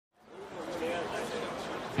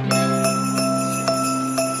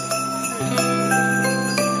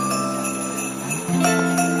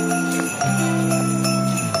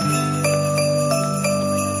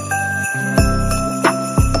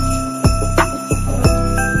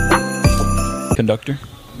Conductor.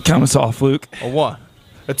 Count us off, Luke. A 1,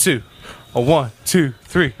 a 2, a 1, 2,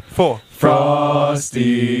 3, 4.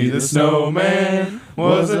 Frosty the Snowman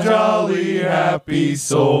was a jolly, happy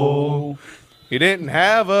soul. He didn't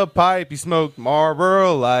have a pipe, he smoked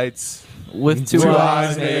Marlboro Lights. With two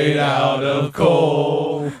eyes made out of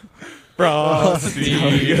coal.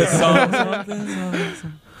 Frosty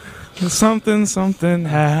something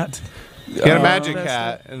hat. He had a magic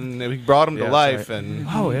hat, and he brought him to life, right. and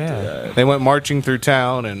Oh yeah. they went marching through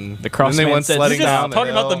town, and The Crossman then they went said, sledding "You're just down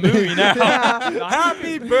Talking about the movie now.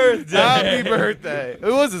 Happy birthday. Happy birthday.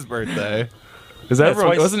 It was his birthday. Is that That's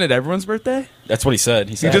why wasn't it everyone's birthday? That's what he said.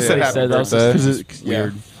 He He said just said he happy said that was birthday.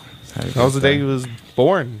 weird. That was the day he was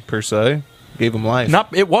born, per se. Gave him life.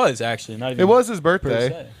 Not. It was actually not even. It was his per birthday.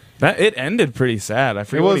 se. That it ended pretty sad. I It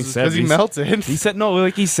forget what he was said. because he melted. He said no,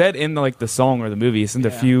 like he said in the song or the movie. He sent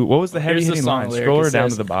a few. What was the heavy Here's the hitting song line? lyric. Scroll It her down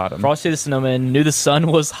says, to the bottom. Frosty the Snowman knew the sun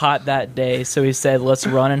was hot that day, so he said, "Let's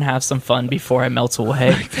run and have some fun before I melt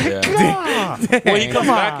away." Yeah. Well, he comes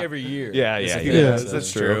back every year. Yeah, It's yeah, like yeah. he Yeah, does, that's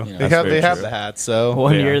so, true. you know. They That's very have true. the hat, so.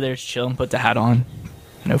 One Yeah. year there's chilling, put the hat on.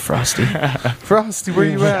 No Frosty. Frosty, where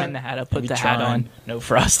you And at? the hat up, put you the hat trying? on. No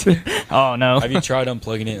Frosty. Oh no. Have you tried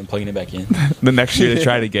unplugging it and plugging it back in? The next year they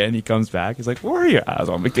tried again. He comes back. He's like, "Where are you?" I was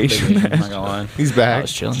on vacation. I'm not gonna lie. He's I back.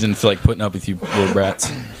 was chilling. Didn't feel like putting up with you little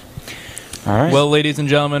brats. All right. Well, ladies and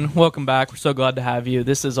gentlemen, welcome back. We're so glad to have you.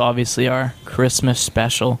 This is obviously our Christmas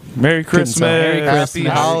special. Merry Christmas. Merry Happy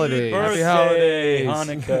Christmas. holidays. Happy holidays.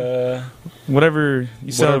 Hanukkah. Whatever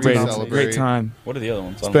you celebrate, it's a celebrate. great time. What are the other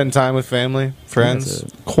ones? Spend time with family, friends.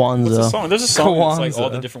 What's the Kwanzaa. song? There's a song that's like all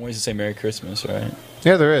Kwanzaa. the different ways to say Merry Christmas, right?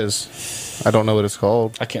 Yeah, there is. I don't know what it's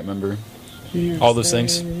called. I can't remember. All those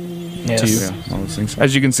things. Yes. To you. Yeah, all those things.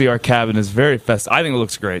 As you can see, our cabin is very festive. I think it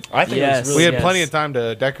looks great. I think Yes. it's really We had Yes. plenty of time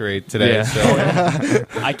to decorate today. Yeah. So.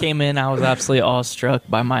 I came in, I was absolutely awestruck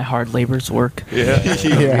by my hard labor's work. Yeah.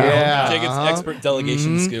 Yeah. Jacob's expert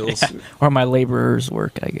delegation skills. Or my laborer's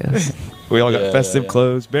work, I guess. We all got Yeah, festive yeah.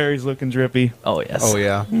 clothes. Barry's looking drippy. Oh, yes. Oh,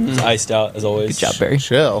 yeah. It's iced out as always. Good job, Barry.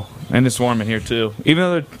 Chill. And it's warm in here, too. Even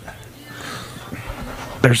though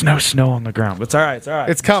there's no snow on the ground. But it's all right. It's all right.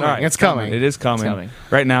 It's coming. all right. It's coming. It is coming. It's coming.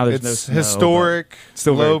 Right now, there's no It's snow. historic,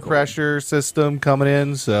 still very low cold. pressure system coming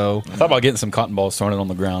in. So I thought about getting some cotton balls thrown on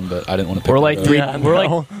the ground, but I didn't want to pick We're them like up. three. Yeah, we're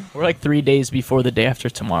no. like 3 days before the day after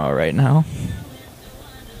tomorrow right now.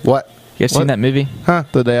 what? You guys seen What? that movie? Huh?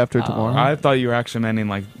 The day after tomorrow. I thought you were actually meaning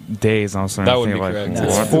like days. I was starting That to would think be like, correct. what?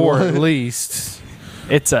 It's Yeah. 4 at least.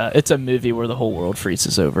 It's a movie where the whole world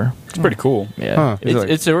freezes over. It's pretty cool. Yeah, Huh. it's, Like-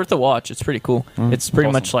 it's worth a watch. It's pretty cool. It's pretty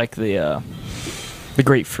Awesome. much like the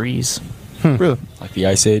Great Freeze. Really? Like the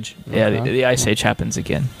Ice Age. Yeah, the Ice Age happens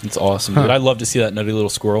again. It's awesome, dude. I'd love to see that nutty little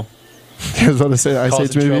squirrel. I was about to say Ice Age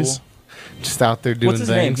Causing movies. trouble. Just out there doing What's his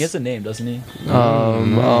name? things. He has a name, doesn't he?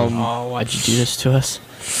 Oh, why'd you do this to us?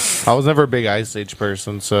 I was never a big Ice Age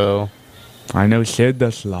person, so. I know Sid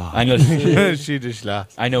the Slaw. I know. She just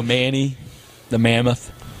laughed. I know Manny, the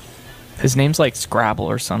mammoth. His name's like Scrabble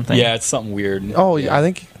or something. Yeah, it's something weird. Oh, yeah. I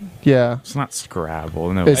think, yeah. It's not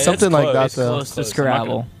Scrabble. No. It's something like that, It's though. Close to I'm not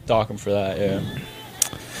Scrabble. gonna dock him for that. Yeah.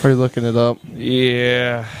 Are you looking it up?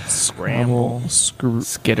 Yeah. Scramble, Screw.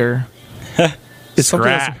 Skitter. It's something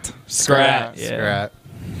that's- Scrat. Scrat. Yeah. Scrat.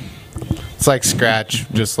 It's like Scratch,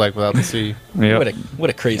 just like without the C. Yep. What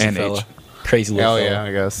a crazy And fella. H. Crazy little Oh, fella. yeah,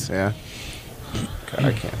 I guess. Yeah. God,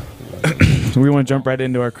 I can't. We want to jump right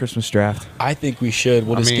into our Christmas draft. I think we should.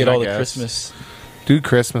 We'll I just mean, get all I the guess. Christmas. Do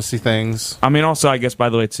Christmassy things. I mean, also, I guess, by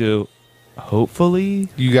the way, too, hopefully,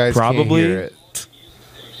 You guys Probably. can't hear it.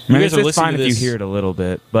 I mean, guys are it's listening fine to if you this- hear it a little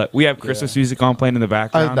bit, but we have Christmas music on playing in the I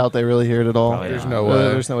background. doubt they really hear it at all. Probably There's not. no way.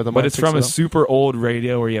 There's no way. But it's from a super old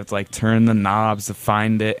radio where you have to like turn the knobs to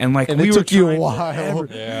find it, and like And we it were took you a trying while.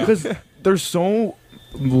 Yeah. because there's so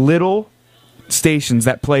little stations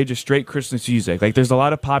that play just straight Christmas music. Like there's a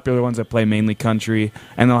lot of popular ones that play mainly country,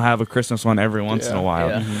 and they'll have a Christmas one every once in a while.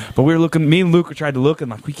 Yeah. But we were looking, me and Luke tried to look, and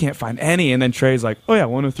like we can't find any. And then Trey's like, "Oh yeah,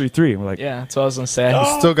 103.3." And we're like, Yeah, that's what I was gonna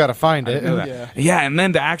say. Still got to find it. know that. Yeah, and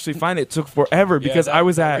then to actually find it took forever because I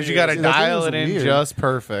was at Because you got to See, that thing dial was it in weird. just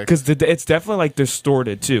perfect. because it's definitely like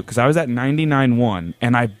distorted too. Because I was at 99.1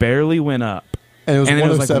 and I barely went up, And it was, and then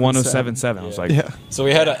it was like 107.7. 107.7. I was like, Yeah. So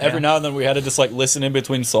we had to, every now and then we had to just like listen in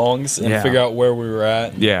between songs and Yeah. figure out where we were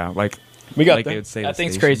at. yeah, like We got like there. they would say That the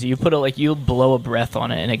thing's station. crazy. You put it like you blow a breath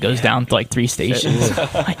on it and it goes down to like 3 stations.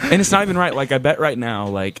 And it's not even right. Like I bet right now,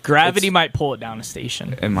 like Gravity it's- might pull it down a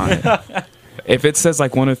station. in my If it says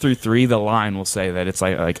like 103.3, the line will say that it's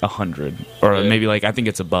like 100, or Yeah. maybe like I think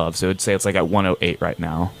it's above, so it'd say it's like at 108 right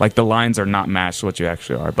now. Like the lines are not matched to what you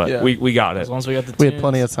actually are, but Yeah. we got it. As long as we got the We had tunes,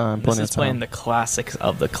 plenty of time. This Plenty is of playing time. the classics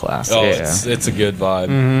of the classics. Oh, Yeah. it's a good vibe.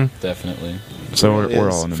 Mhm. Definitely. So It we're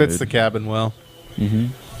is. all in the Fits mood. the cabin well.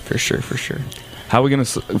 For sure. How are we gonna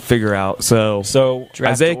figure out? So Draft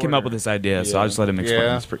Isaiah came up order. with this idea, so Yeah. I'll just let him explain.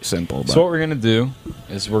 Yeah. It's pretty simple. But. So what we're gonna do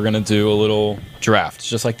is we're gonna do a little draft, It's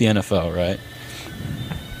just like the NFL, right?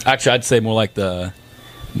 Actually, I'd say more like the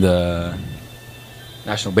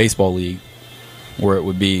National Baseball League, where it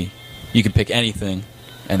would be you could pick anything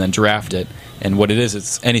and then draft it. And what it is,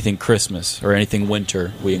 it's anything Christmas or anything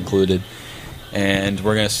winter we included. And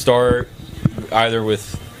we're gonna start either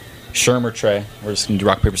with Sherm or Trey. We're just gonna do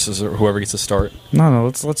rock paper scissors, or whoever gets to start. no,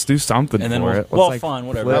 let's do something And then for we'll- it. Let's, well, like, fine,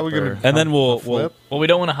 whatever. flip How are we gonna- or- And then we'll Flip? Well, we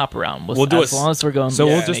don't want to hop around. We'll do as a- long as we're going. So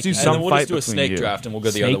we'll just snake do and some then we'll fight just do a between snake you. draft, and we'll go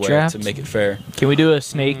the Snake other way draft? to make it fair. Can we do a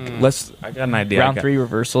snake I got an idea. round 3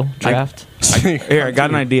 reversal draft? Here, I got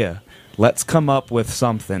an idea. Let's come up with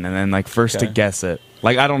something, and then like first to Okay. guess it.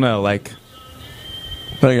 Like I don't know, like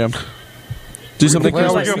There you go. Do something. We're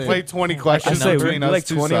like- gonna play 20 I questions say we between do us like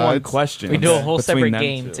two 21 sides. questions. We do a whole between separate them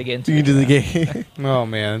game two. to get into. You can do the that. game. Oh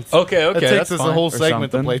man, Okay, it takes us a whole Or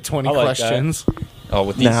segment to something. play 20 I like that. questions Oh,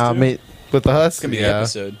 with these Nah, two? mate. with us. It's gonna be the Yeah,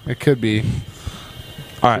 episode. it could be.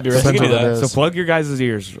 All right, Could be right. so, We can do that. so plug your guys'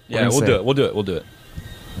 ears. We're Yeah, gonna we'll say do it. it. We'll do it.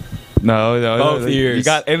 No, Both You ears.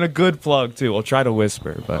 got and a good plug too. We'll try to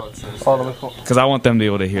whisper, but because I want them to be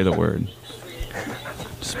able to hear the word.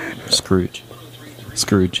 Scrooge.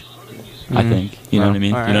 I think. You know what I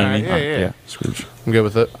mean? All You know what I right, mean? yeah. Scrooge. I'm good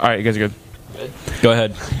with it. All right, you guys are good. Go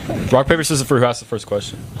ahead. Rock, paper, scissors for who asks the first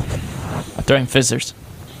question. Throwing fizzers.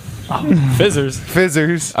 Fizzers.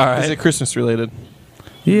 Fizzers. All right. Is it Christmas related?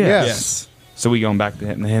 Yeah. Yes. So we going back to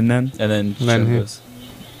hitting the hymn then? And then then Joe who? goes.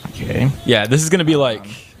 Okay. Yeah, this is gonna be like Are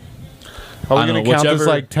we I don't gonna know, count this whichever-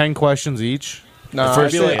 like 10 questions each? No, the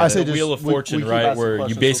first I say the just Wheel of we Fortune, keep right? asking Where you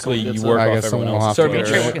questions basically until you someone work I off guess everyone someone will else. have So to me and go.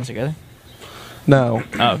 Trey Right. working together. No.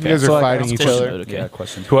 Oh, You okay. guys are So, like, fighting each competition other. mode, okay. Yeah,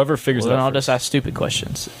 questions. Whoever figures Well, it then I'll out just first. ask stupid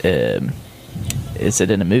questions. Is it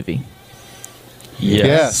in a movie?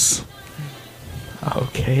 Yes.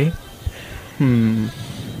 Okay.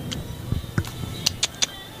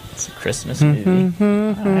 It's a Christmas movie.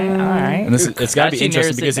 All right. And this it's got to be Actually interesting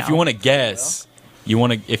narrows it because if you down. want to guess,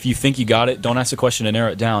 if you think you got it, don't ask the question to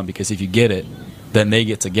narrow it down because if you get it, then they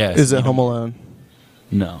get to guess. Is You it know? Home Alone?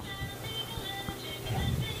 No.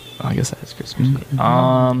 Oh, I guess that is Christmas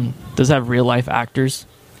movie. Does it have real life actors,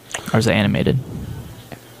 or is it animated?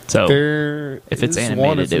 So There if it's is animated,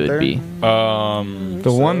 one, isn't it would there? be.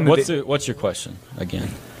 The one that What's your question again?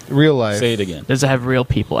 Real life. Say it again. Does it have real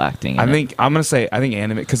people acting? I in it? think I'm gonna say I think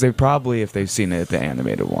animated because they probably if they've seen it the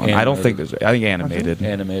animated one. I don't think Animated. there's. I think animated.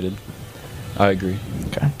 Animated. I agree.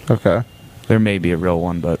 Okay. Okay. There may be a real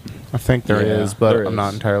one, but I think there Yeah, is, but there I'm not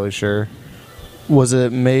is. entirely sure. Was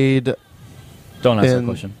it made? Don't ask that In-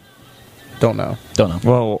 question. Don't know. Don't know.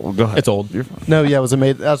 well, go ahead. It's old. You're fine. No, yeah. Was it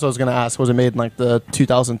made? That's what I was gonna ask. Was it made in like the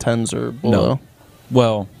 2010s or below? No.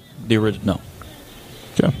 Well, the original.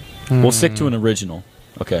 No. Okay. We'll stick to an original.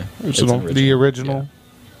 Okay. It's an Original. The original.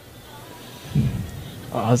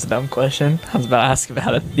 Oh, that was a dumb question. I was about to ask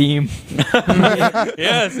about a theme.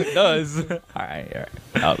 Yes, it does. All right.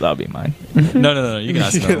 That'll be mine. No. You can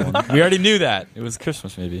ask another one. We already knew that. It was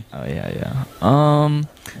Christmas, maybe. Oh yeah.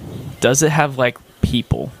 Does it have like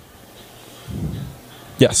people?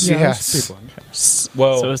 Yes. Yes.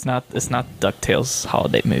 Well, So it's not DuckTales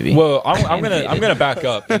holiday movie. well, I'm gonna back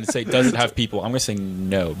up and say, does it have people? I'm gonna say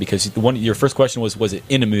no because your first question was it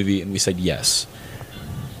in a movie, and we said yes.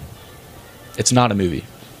 It's not a movie.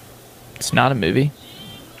 It's not a movie.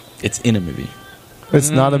 It's in a movie. It's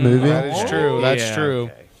not a movie. That is true. That's Yeah,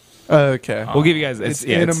 true. Okay. We'll give you guys. It's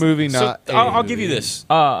yeah, in a movie, So not. I'll give you this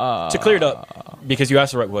to clear it up because you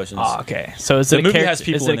asked the right questions. Okay. So is The it a movie character? has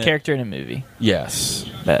people Is it in a it. character in a movie? Yes.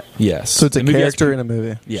 That Yes. So it's a The movie has character peop- in a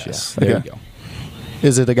movie. Yes. Yeah. There Okay. you go.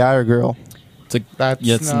 Is it a guy or girl? It's a, That's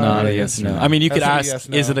it's not a yes no. I mean, you could That's a ask,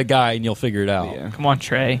 yes, is no. it a guy, and you'll figure it out. Yeah. come on,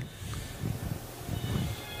 Trey.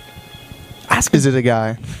 Is it a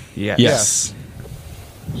guy? Yes. Yes.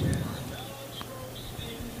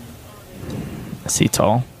 Is he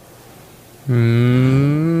tall? I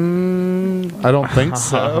don't think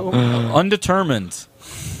so. Undetermined.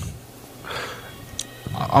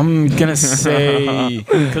 I'm gonna say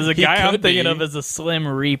Because the He guy I'm could thinking be. of is a Slim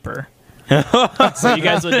Reaper. So you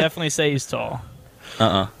guys would definitely say he's tall.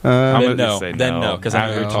 I'm Then gonna no. say Then no, because I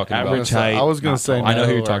know who you're talking about. Average height. I was gonna not say tall. I know who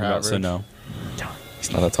no you're or talking about, so average. no.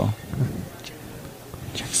 He's not that tall.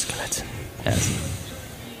 Yes.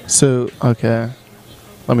 So, okay.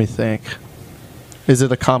 Let me think. Is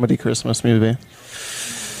it a comedy Christmas movie?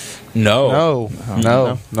 No.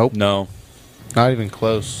 No. Nope. No. Not even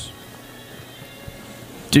close.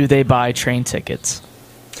 Do they buy train tickets?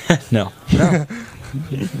 No.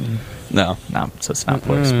 No. No, so it's not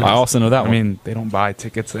Polar I Express. also know that I one. mean, they don't buy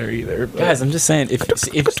tickets there either. But Guys, I'm just saying, if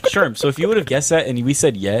Sherm, so if you would have guessed that and we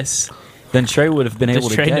said yes, then Trey would have been able Does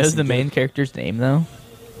to Trey guess. knows the main character's name though?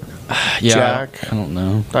 Yeah, Jack. I don't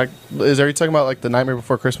know. Like, are you talking about like the Nightmare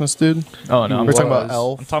Before Christmas dude? Oh no, We're talking about Was.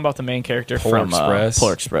 Elf. I'm talking about the main character Polar from Express.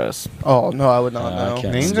 Polar Express. Oh no, I would not I know.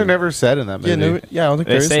 can't. Names are never said in that movie. Yeah, no, yeah, I don't think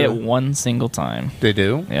They there is say a- it one single time. They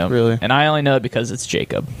do? Yeah, Really? And I only know it because it's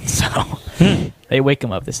Jacob. So they wake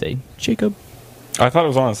him up. They say Jacob. I thought it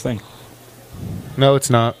was on his thing. No, it's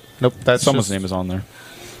not. Nope. That's Someone's just, name is on there.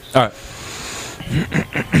 All right.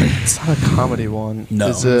 It's not a comedy one. No.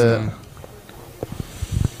 Is it?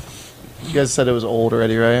 You guys said it was old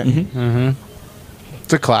already, right?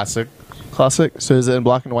 It's a classic. Classic. So is it in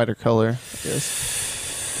black and white or color?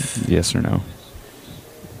 Yes. yes or no?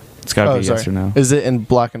 It's got to be yes or no. Is it in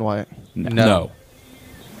black and white? No.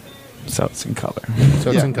 So it's in color.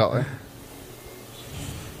 So it's Yeah. in color.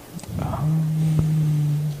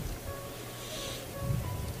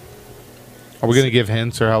 Are we going to give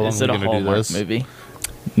hints or how long Is are it we a going to do Hallmark this? movie?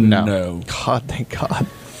 No. God, thank God.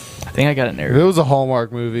 I think I got it If narrowed. it was a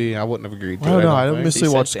Hallmark movie, I wouldn't have agreed to I don't it. know. I don't think. necessarily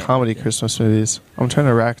He said watch same. comedy Christmas movies. I'm trying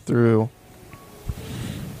to rack through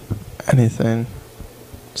anything.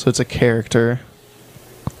 So it's a character.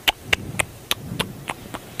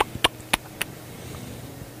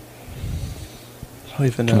 I don't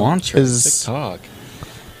even know. Come on, Trey. Is TikTok.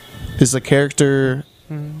 is the character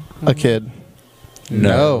a kid?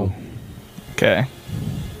 No. Okay.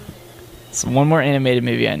 So one more animated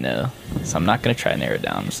movie I know. So I'm not gonna try to narrow it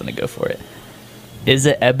down. I'm just gonna go for it. Is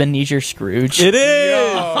it Ebenezer Scrooge? It is.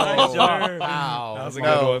 Wow. That was a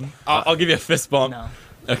good one. I'll give you a fist bump. No.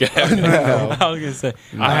 Okay. I was gonna say.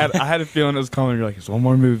 I had a feeling it was coming. You're like, it's one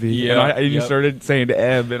more movie. Yeah, And you yep. started saying to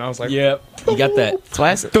Eb, and I was like, Yep. You got that. So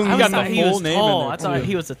I got the thought he full was name in tall. there, I thought too.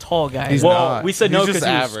 he was a tall guy. He's Well, not. we said He's no just because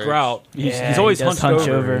he was average. Sprout. Yeah, He's always he does hunched hunch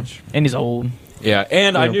over. and he's old. Yeah,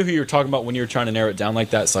 and I Yeah. knew who you were talking about when you were trying to narrow it down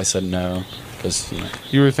like that, so I said no. Because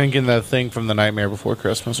You were thinking the thing from The Nightmare Before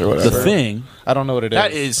Christmas or whatever. the thing I don't know what it is.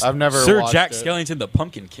 that is I've never Sir watched Jack it. Skellington, the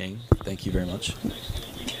Pumpkin King. Thank you very much.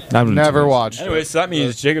 I've Never watched Anyway, it. so that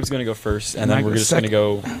means Jacob's going to go first, and then Mike we're was just going to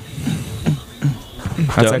go.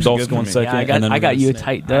 That's actually Dolph's good going for me. second. Yeah, and then I we're got gonna you a snake.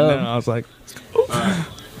 tight I know, dub. I was like,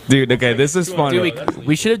 dude, okay, this is funny. Dude,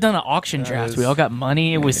 we should have done an auction draft. We all got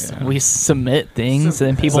money. We submit things, and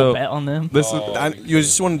then people So- bet on them. This is You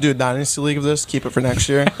just want to do a dynasty league of this? Keep it for next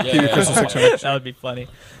year. Keep your Christmas picture next That would be funny.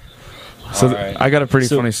 so. Alright. I got a pretty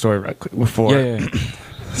So- funny story right quick before. Yeah.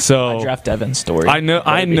 So Draft Devin's story. I know,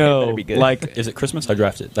 Better be good. like, Is it Christmas? I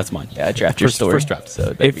drafted. That's mine. yeah, draft your First- story. first draft. So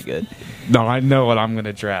it better If- be good. no, I know what I'm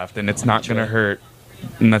gonna draft, and it's not gonna hurt.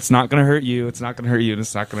 And that's not gonna hurt you. It's not gonna hurt you, and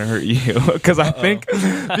it's not gonna hurt you. Because I think,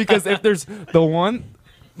 because if there's the one,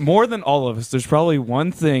 more than all of us, there's probably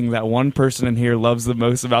one thing that one person in here loves the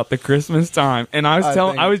most about the Christmas time. And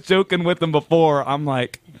I was joking with them before. I'm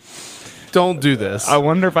like, Don't do this. I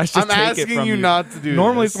wonder if I should I'm take it asking from you not to do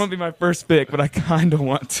Normally this. it's gonna be my first pick, but I kind of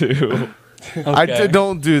want to.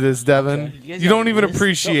 Don't do this, Devin. You don't even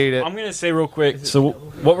appreciate it. I'm going to say real quick. So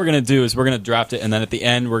what we're going to do is we're going to draft it, and then at the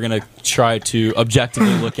end we're going to try to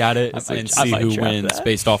objectively look at it and I see might who draft wins that.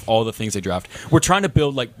 based off all the things they draft. We're trying to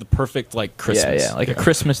build like the perfect like Christmas. Yeah, like a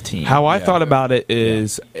Christmas team. How I Yeah. thought about it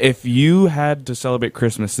is, if you had to celebrate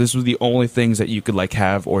Christmas, this was the only things that you could like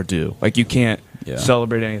have or do. Like you can't Yeah.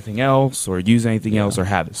 celebrate anything else or use anything else or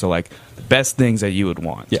have it. So like the best things that you would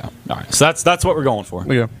want. Yeah. All right. So that's what we're going for.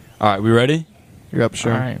 Yeah. All right. We ready? You're up,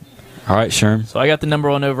 sure. All right. All right, Sherm. So I got the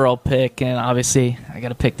number one overall pick, and obviously I got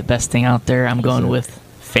to pick the best thing out there. I'm going with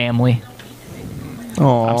family.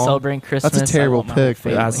 I'm celebrating Christmas. That's a terrible I want my whole pick, but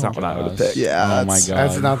family. That's not what I would have picked. Yeah, Oh my that's- god.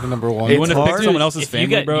 That's not the number one. You wouldn't have picked hard. someone else's If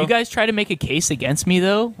family, bro. you guys try to make a case against me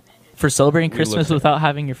though for celebrating Christmas without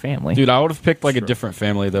having your family. Dude, I would have picked like a different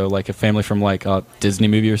family though, like a family from like a Disney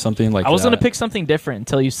movie or something. Like I was that. gonna pick something different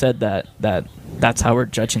until you said that's how we're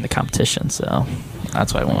judging the competition. So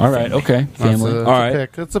that's why I went. All with right. family. Okay. Family. All right.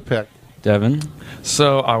 Pick. That's a pick. Devin.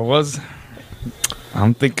 So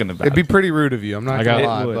I'm thinking about It'd be it. pretty rude of you. I'm not I gonna got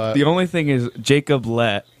lie, It would. but The only thing is Jacob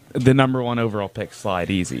let the number one overall pick slide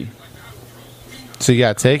easy. so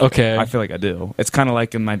yeah, take. Okay. I feel like I do. It's kind of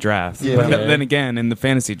like in my draft. Yeah. But Okay. then again, in the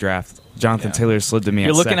fantasy draft, Jonathan Taylor slid to me.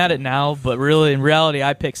 You're looking at it now, but really in reality,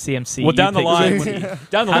 I picked CMC. Well, You down the picked line, CMC.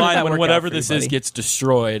 down the How does line, that when work whatever out for this you, is buddy? gets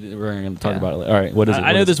destroyed, we're going to talk Yeah. about it. All right, what is it?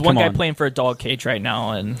 I know What is there's it? one Come guy on. playing for a dog cage right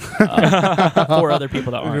now, and 4 other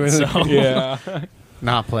people that aren't. So Yeah.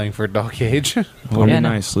 Not playing for dog cage. Well, Yeah, no.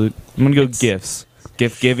 nice, Luke. I'm gonna go gifts.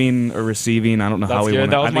 Gift giving or receiving. I don't know how That's we good.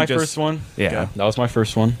 want. That was my first one. Yeah, That was my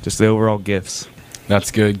first one. just the overall gifts, That's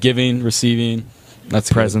good. Giving, receiving. That's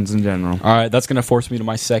good. presents in general. All right, that's going to force me to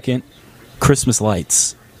my second. Christmas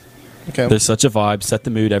lights. Okay. There's such a vibe. Set the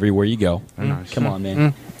mood everywhere you go. Nice. Come on,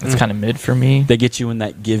 man. It's kind of mid for me. They get you in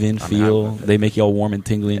that give-in feel. They make you all warm and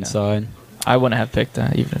tingly inside. I wouldn't have picked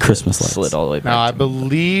that even if Christmas it lights. slid all the way back. Now, I to me.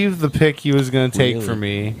 believe the pick he was going to take Really? for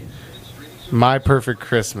me, my perfect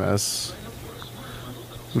Christmas,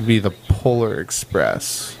 would be the Polar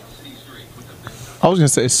Express. I was gonna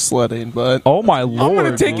say sledding, but Oh my I'm lord!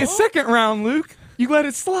 gonna take a second round, Luke. You let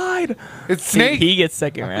it slide. It's See, Snake. he gets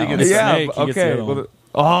second round. gets- Yeah. Snake, he gets the Okay. other one. well,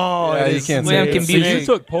 oh, Yeah, it you is can't Snake. say it. So Confusing. you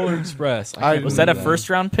took Polar Express. I- Was that a first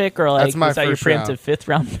round pick or like That's my was that your first round. preemptive fifth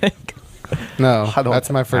round pick? No, I don't- that's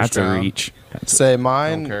my first That's a round. reach. say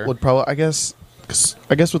mine Don't care. would probably. I guess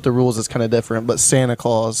with the rules it's kind of different, but Santa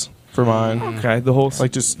Claus for mine, Okay, the whole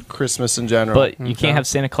like just Christmas in general. But you can't have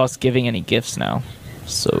Santa Claus giving any gifts now.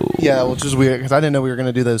 So yeah, which is weird because I didn't know we were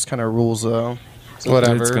gonna do those kind of rules though.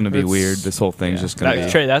 Whatever. It's gonna be It's- weird. This whole thing's just gonna that,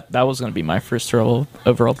 be. Trey, that was going to be my first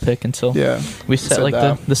overall pick until Yeah, we set said like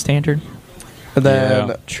that. the standard. and then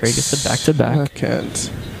Yeah. Trey gets it back to back. second,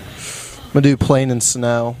 I'm gonna do plain and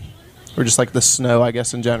snow, or just like the snow, I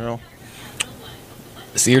guess in general.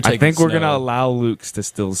 So you're I taking think we're snow. gonna allow Luke's to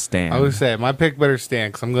still stand. I would say my pick better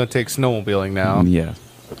stand because I'm going to take snowmobiling now. Yeah,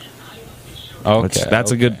 Okay,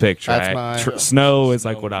 that's a good pick. Trey. That's my- Snow is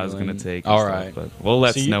like what I was gonna Snowmobiling. take. All and stuff, right. but we'll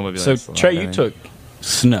let So, snowmobiling. so slide, Trey, I you think. took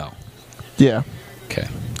snow. Yeah, Okay.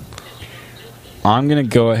 I'm gonna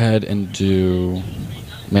go ahead and do.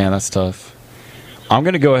 Man, that's tough. I'm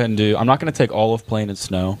gonna go ahead and do. I'm not gonna take all of Plain and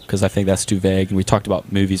Snow because I think that's too vague. And we talked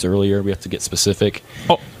about movies earlier. We have to get specific.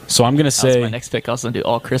 Oh. So I'm gonna That was say my next pick. I was going to do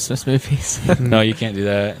all Christmas movies. no. You can't do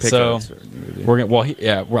that. Pick so a certain movie. we're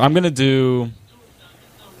gonna. Well, I'm gonna do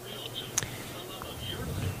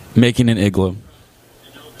making an igloo.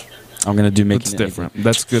 I'm gonna do making It's an different.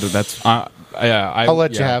 That's good. That's Igloo. I'll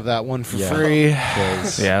let you have that one for Yeah. free.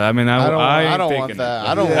 'cause- yeah. I mean, I I ain't don't taking want it. that.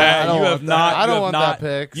 I don't want. Yeah, I don't you want have that. not. I you don't have want not,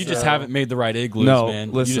 that pick. You just so. haven't made the right igloos, No, man.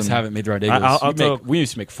 You listen. just haven't made the right igloos. I'll tell- we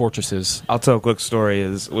used to make fortresses. I'll tell a quick story.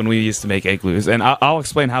 Is when we used to make igloos, and I'll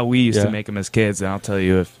explain how we used Yeah. to make them as kids, and I'll tell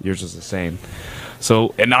you if yours is the same.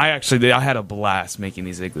 So, and I had a blast making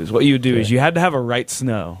these igloos. What you would do is you had to have a right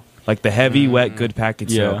snow, like the heavy, wet, good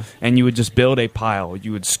package snow, Yeah. and you would just build a pile.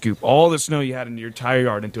 You would scoop all the snow you had in your entire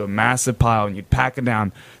yard into a massive pile, and you'd pack it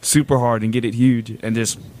down super hard and get it huge, and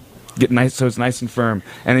just get nice so it's nice and firm.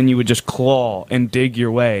 And then you would just claw and dig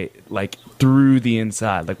your way like through the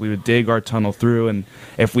inside. Like we would dig our tunnel through, and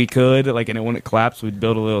if we could, like, and it wouldn't collapse, we'd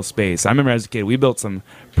build a little space. I remember as a kid, we built some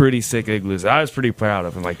pretty sick igloos. I was pretty proud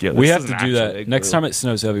of them. Like, yeah, We have to do that next time it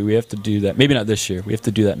snows heavy. We have to do that. Maybe not this year. We have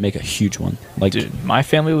to do that. Make a huge one. Like, Dude, my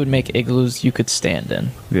family would make igloos you could stand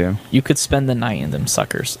in. Yeah. You could spend the night in them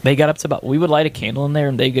suckers. They got up to we would light a candle in there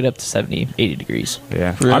and they get up to 70, 80 degrees.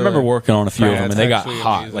 Yeah. Really? I remember working on a few of Yeah, them, it's and they got actually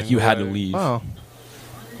hot. amazing. Like you had to Yeah. leave. Oh,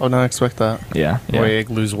 I would not expect that. Yeah. The way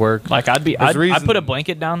igloos work. Like I'd There's reason- put a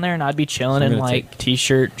blanket down there and I'd be chilling I'm in gonna like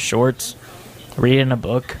t-shirt, shorts, reading a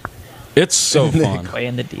book, It's so fun.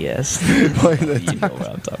 playing the DS. You know what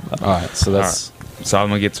I'm talking about. All right, so that's So I'm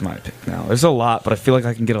gonna get to my pick now. There's a lot, but I feel like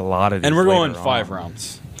I can get a lot of. and these we're going later 5 on.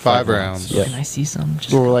 rounds. 5 rounds. Yeah. Can I see some?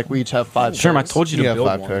 Just, Or like we each have 5. Sure, I picks. told you You to have build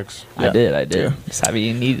 5 one. picks. I did. Yeah. Just have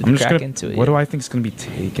you needed I'm to just crack gonna. into it. What do yet. I think is gonna be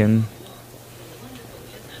taken?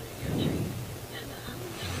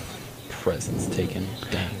 Presents taken.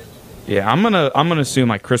 Dang. Yeah, I'm gonna assume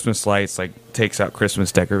like Christmas lights like takes out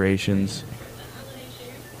Christmas decorations.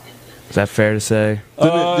 Is that fair to say?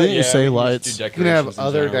 Didn't you say lights? You can have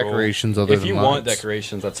other decorations other If than you want lights.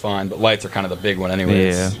 decorations, that's fine. But lights are kind of the big one,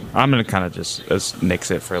 anyways. Yeah, I'm gonna kind of just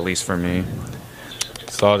nix it for at least for me.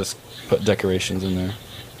 So I'll just put decorations in there.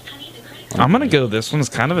 I'm gonna go. This one's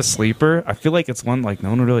kind of a sleeper. I feel like it's one like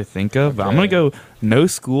no one would really think of. But I'm gonna Okay. go no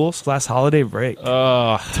school / holiday break.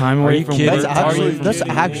 Time are away you from kidding? work. That's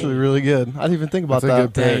actually really good. I didn't even think about That's a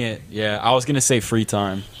that. good Dang it. Yeah, I was going to say free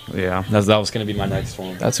time. Yeah. That was going to be my next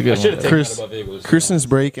one. That's a good I should one. have taken Chris- that above igloos. Christmas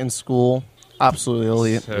break in school, absolutely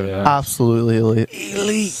elite. So, Yeah. Absolutely elite.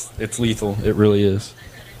 It's lethal. It really is.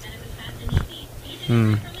 All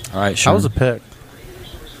right, sure. That was a pick.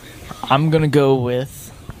 I'm gonna go with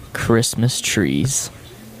Christmas trees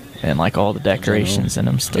and like all the decorations in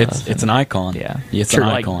them stuff. It's an icon. yeah, It's Sure, an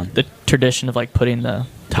like, icon. the tradition of like putting the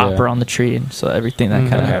topper Yeah. on the tree, and so everything that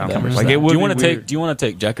kind of Yeah. covers Like, that. it would Do you be want to weird. take? Do you want to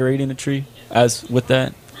take decorating a tree as with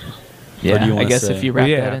that? Yeah, do you I wanna guess say? if you wrap that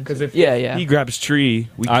yeah, in. because if yeah. he grabs tree,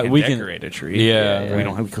 we I- can we can- decorate a tree. Yeah, we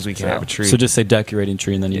don't because we can't have a tree. So just say decorating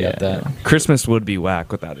tree, and then you got that. Christmas would be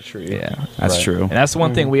whack without a tree. Yeah. That's Right. true. And that's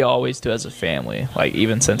one thing we always do as a family, like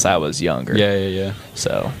even since I was younger. Yeah.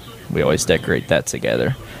 So we always decorate that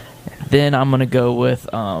together. Then I'm gonna go with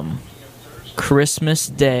Christmas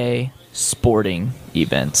Day sporting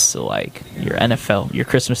events, so like your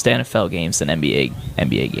Christmas Day NFL games and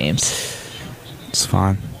NBA games. It's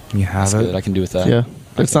fine. You have That's it. good. I can do with that. Yeah.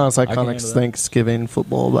 It's not as I can iconic handle as that. Thanksgiving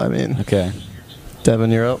football, but I mean, Okay.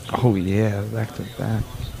 Devin, you're up. Oh yeah, back to back.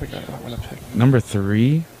 Number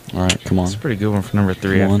 3. All right. Come on. That's a pretty good one for number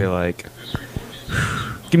 3. Come I on. feel like.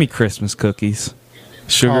 Give me Christmas cookies,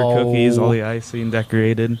 sugar Oh. cookies, all the icing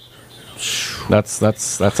decorated. That's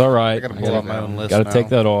all right. I gotta pull out my own list Gotta now. take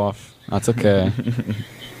that off. That's okay.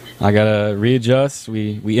 I gotta readjust.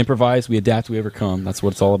 We improvise. We adapt. We overcome. That's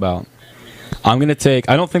what it's all about. I'm gonna take.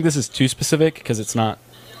 I don't think this is too specific because it's not.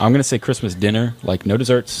 I'm gonna say Christmas dinner, like no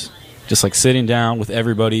desserts, just like sitting down with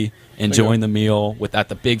everybody, enjoying the meal with at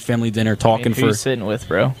the big family dinner, talking Who for you sitting with,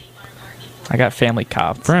 bro? I got family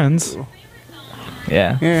cops. Friends.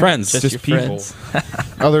 Yeah. friends, Just just your people. friends.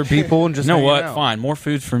 Other people and just You know hanging what? out. Fine, more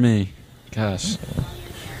food for me. Gosh,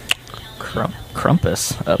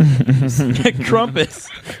 Crumpus. Up. Crumpus,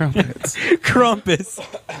 Crumpus,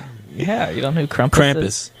 Yeah, you don't know who Krampus Krampus,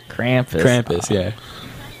 is? Krampus. Krampus. Yeah.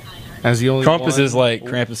 As the only Krampus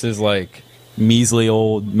one- is like measly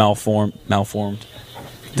old malformed Malfoy?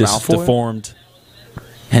 deformed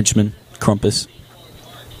henchman. Krampus.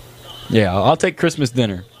 Yeah, I'll take Christmas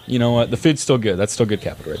dinner. You know what? The food's still good. That's still good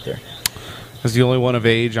capital right there. As the only one of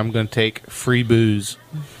age, I'm going to take free booze.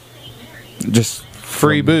 Just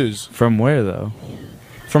Free booze. from where though?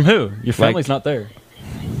 From who? Your family's not there.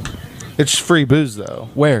 It's free booze though.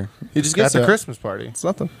 Where? You just At get the that. Christmas party. It's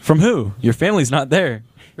nothing. From who? Your family's not there.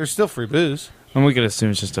 There's still free booze. And we could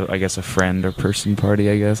assume it's just I guess a friend or person party.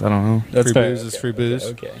 I guess I don't know. Free booze is free booze.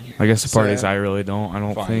 Okay. I guess the So, parties yeah. I really don't. I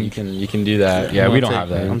don't Fine. think. You can do that. Yeah, I'm we gonna don't have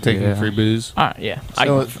take- that. I'm taking Yeah. free booze. All right, yeah.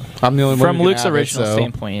 So, I'm the only one From who can Luke's have it, original so-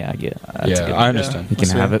 standpoint, yeah, I get. That's a Yeah, good I one. understand. You can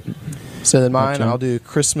That's have it. it. So then mine, Okay. I'll do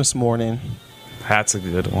Christmas morning. That's a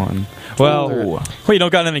good one. Well, Well, you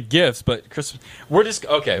don't got any gifts, but Christmas. We're just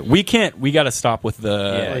okay. We can't. We got to stop with the.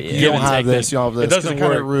 Yeah, Like, yeah. you give don't and have take this, thing. you don't have this. It 'cause doesn't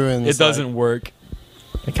kinda work. ruins, It doesn't work.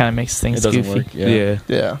 It kind of makes It things doesn't goofy. work. Yeah. yeah.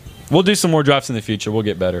 Yeah. We'll do some more drafts in the future. We'll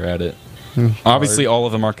get better at it. Obviously, all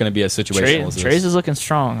of them aren't going to be as situational as this. Trey's is looking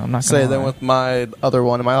strong. I'm not Say gonna then lie. with my other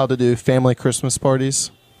one, am I allowed to do family Christmas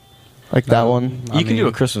parties? Like that one? You can do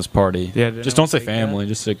a Christmas party. Yeah, did just don't say anyone take family.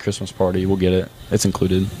 Just say Christmas party. We'll get it. It's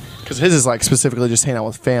included. Because his is like specifically just hanging out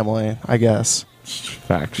with family, I guess.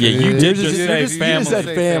 Fact. Yeah, you You did just- just you say just- you family. You just said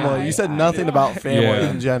Say family. family. You said nothing about family Yeah.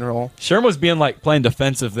 in general. Sherm was being like playing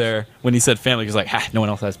defensive there when he said family. He's like, ha, no one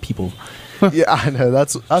else has people. Yeah, I know.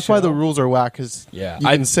 That's why the rules are whack. Because Yeah, you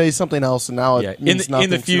can say something else, and now Yeah, it means in the nothing,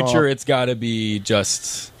 so you don't future, have- it's got to be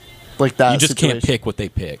just like that. you just can't situation. pick what they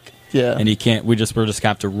pick, Yeah. and you can't. We're just gonna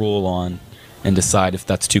have to rule on and decide if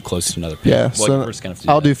that's too close to another pick. Yeah. Like, So we're just gonna have to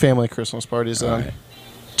I'll that. do family Christmas parties then. All right.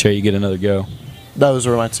 Trey, you get another go. Those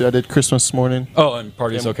were my two. I did Christmas morning. Oh, and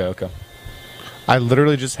parties. Yeah. Okay. I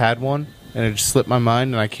literally just had one, and it just slipped my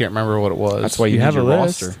mind, and I can't remember what it was. That's why you You need have your a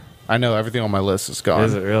list? roster. I know everything on my list is gone.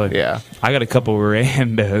 Is it really? Yeah. I got a couple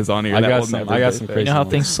randos on here. I that got will some- never I got get some picked. crazy You know how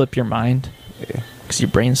ones. things slip your mind? Yeah. Because your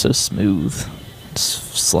brain's so smooth. It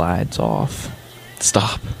slides off.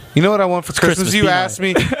 Stop. You know what I want for Christmas? Christmas You peanut. asked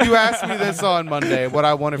me. You asked me this on Monday. What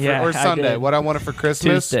I wanted for, Yeah, or I Sunday. did. What I wanted for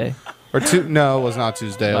Christmas. Tuesday. No, it was not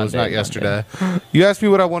Tuesday. It was Monday, not Monday. yesterday. You asked me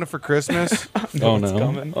what I wanted for Christmas. Oh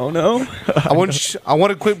no. Oh no. I want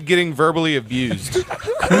to quit getting verbally abused.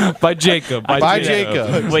 by Jacob. By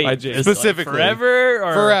Jacob. Wait, By is Jacob. it Specifically. Forever?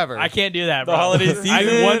 Or Forever. I can't do that, The bro. holiday I season,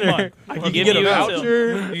 can 1 or- month. I can give get a you voucher. until,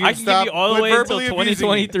 You I can can give stop you all the with way until verbally abusing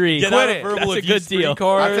me. 2023. Get Quit out of it. verbal That's a abuse good free deal.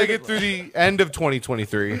 card. I take it through the end of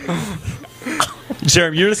 2023.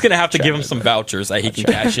 Jeremy, you're just gonna have to give him some vouchers that he can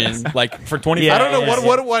cash in, like for 25. Yeah, I don't know yeah,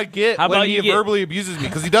 what do I get How when about he you get- verbally abuses me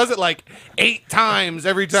because he does it like 8 times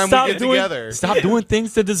every time Stop we get doing, together. Stop doing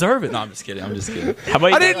things to deserve it. No, I'm just kidding. I'm just kidding. How about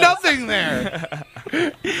you I get, did nothing there.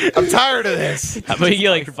 I'm tired of this. How about you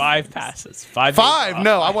get like 5 passes? 5 5? days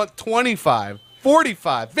No, off. I want 25,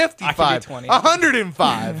 45, 55, 20.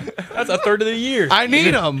 105. That's a third of the year. I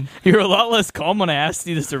need them. You were a lot less calm when I asked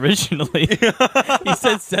you this originally. He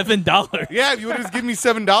said $7. Yeah, if you would have just given me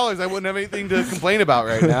 $7, I wouldn't have anything to complain about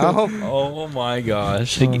right now. Oh my gosh.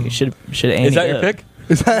 Should have Is that your pick?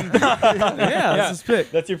 Yeah, that's his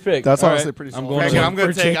pick. That's your pick. That's All honestly right. pretty I'm solid. going. Okay, I'm For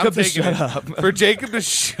gonna take. I'm Jacob to taking shut it. up. For Jacob to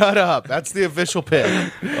shut up. That's the official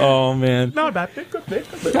pick. Oh man. No, that pick. Honestly, Back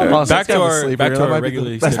it's to kind of a our sleeper. back to That our might be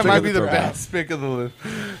regularly. the best That pick might of be the program. best pick of the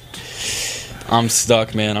list. I'm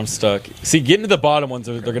stuck, man. I'm stuck. See, getting to the bottom ones,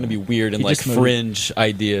 they're going to be weird and You like just moved. fringe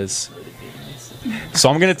ideas. So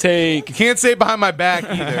I'm going to take. You can't say it behind my back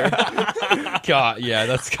either. God, yeah,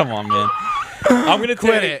 that's come on, man. I'm going to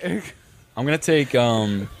Quit take. it. I'm going to take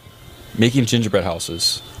making gingerbread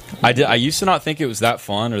houses. I used to not think it was that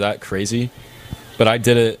fun or that crazy, but I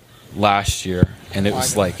did it last year, and it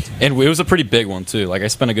was like, and it was a pretty big one too. Like I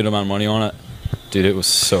spent a good amount of money on it. Dude, it was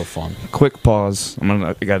so fun. Quick pause.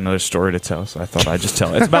 I got another story to tell, so I thought I'd just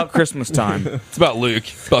tell it. It's about Christmas time. It's about Luke.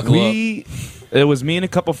 Buckle up. It was me and a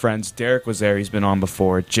couple friends. Derek was there. He's been on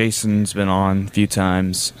before. Jason's been on a few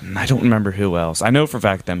times. And I don't remember who else. I know for a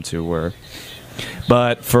fact them two were.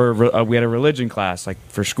 But we had a religion class, like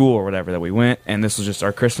for school or whatever, that we went, and this was just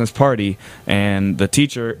our Christmas party. And the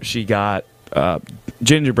teacher, she got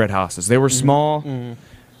gingerbread houses. They were small,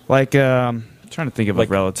 like trying to think of Like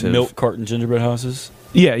a relative. milk carton gingerbread houses.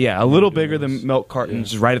 Yeah, a little bigger than milk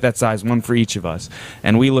cartons, right at that size, one for each of us.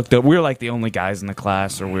 And we looked up, we were like the only guys in the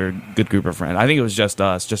class, or we were a good group of friends. I think it was just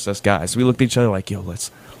us guys. We looked at each other like, yo,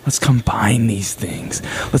 let's combine these things.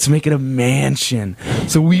 Let's make it a mansion.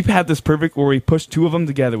 So we've had this perfect where we pushed two of them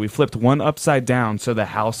together. We flipped one upside down, so the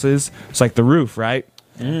houses, it's like the roof, right?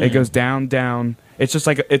 It goes down. It's just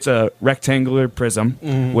like it's a rectangular prism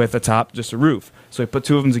with a top, just a roof. So we put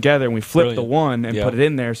two of them together and we flipped the Brilliant. one and Yeah. put it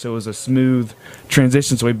in there, so it was a smooth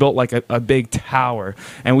transition. So we built like a big tower,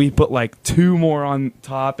 and we put like two more on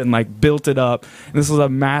top and like built it up. And this was a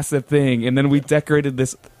massive thing. And then we decorated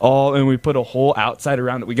this all, and we put a whole outside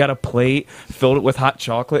around it. We got a plate, filled it with hot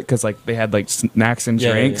chocolate because like they had like snacks and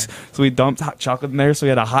Yeah, drinks. yeah. So we dumped hot chocolate in there. So we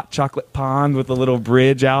had a hot chocolate pond with a little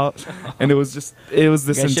bridge out, and it was this You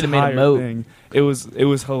guys should've made a entire moat. thing. It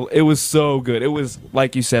was so good. It was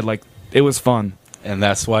like you said, like it was fun. And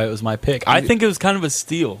that's why it was my pick. I think it was kind of a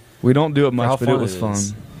steal. We don't do it how much, but it fun was it fun.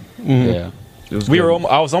 is. Mm-hmm. Yeah. It was We good. were.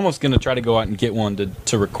 I was almost going to try to go out and get one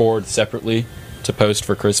to record separately to post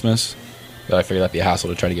for Christmas. But I figured that'd be a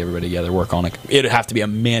hassle to try to get everybody together, work on it. It'd have to be a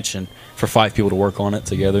mansion for 5 people to work on it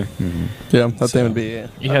together. Yeah, that thing would be.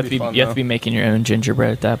 You have to be making your own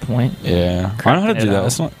gingerbread at that point. Yeah, I know how to Cracking do it that. out.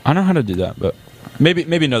 That's not, I know how to do that, but maybe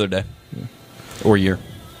another day or year.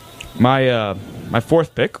 My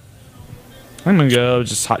fourth pick. I'm gonna go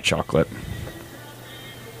just hot chocolate.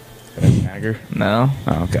 Jagger. No,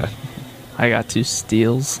 Oh, okay. I got 2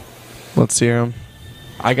 steals. Let's hear him.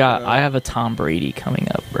 I have a Tom Brady coming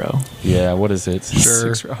up, bro. Yeah, what is it?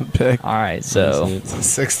 Sure. 6th-round pick. All right, so It's a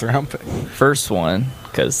 6th round pick. first one,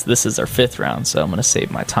 because this is our 5th round, so I'm gonna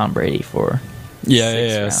save my Tom Brady for. Yeah,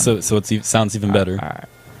 Sixth yeah. round. So it sounds even better. All right.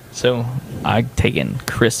 So I'm taking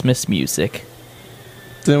Christmas music.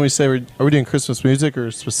 Didn't we say are we doing Christmas music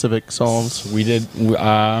or specific songs? We did.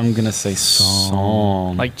 I'm gonna say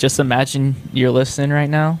song. Like, just imagine you're listening right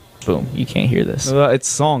now. Boom, you can't hear this. It's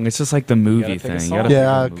song. It's just like the movie pick a thing. song. You gotta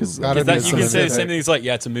Yeah, pick a 'cause movie. I don't Because know you can say the specific. same thing as like,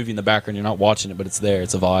 yeah, it's a movie in the background. You're not watching it, but it's there.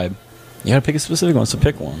 It's a vibe. You gotta pick a specific one. So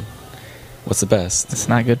pick one. What's the best? It's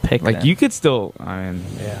not a good pick. Like then. you could still,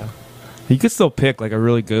 you could still pick like a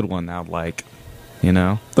really good one that I'd like, you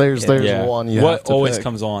know. There's Yeah. one you what have to always pick.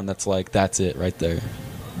 comes on? That's like that's it right there.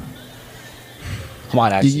 I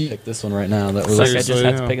might actually Ye- pick this one right now. That was It's like I just Seriously,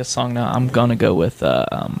 have to yeah. pick a song now. I'm gonna go with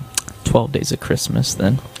 12 Days of Christmas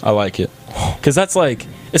then. I like it because that's like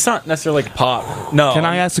it's not necessarily like pop. No, Can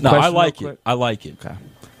I ask a no, question I real like quick? it. I like it. Okay.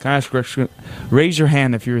 Can I ask a question? Raise your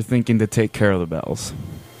hand if you were thinking to take Care of the Bells.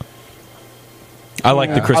 I like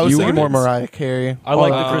the I Christmas. was You thinking were? more Mariah Carey. I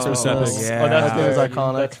like Oh, the Christmas that's- epic. yeah. Oh, that's I think it's fair.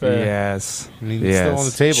 iconic. That's fair. Yes. I mean, it's Yes. still on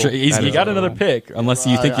the table. Sure, That you is got a another one. pick, unless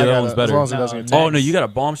you think I the other got one's it, as better. long as it doesn't get Oh taken. no, you got a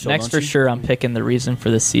bombshell. Next don't for you? sure, I'm picking the reason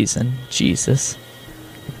for the season. Jesus.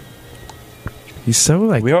 He's so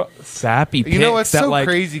like We are- sappy. You know what's that, so like,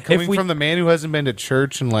 crazy if coming we- from the man who hasn't been to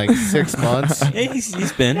church in like 6 months. Yeah,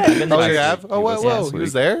 he's been. Oh, you have? Oh, whoa, was whoa. last He week.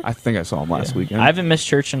 was there? I think I saw him last weekend. I haven't missed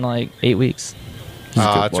church in like 8 weeks. He's a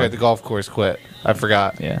good That's boy. right. The golf course quit. I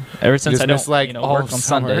forgot. Yeah. Ever since just I don't missed, like, all work on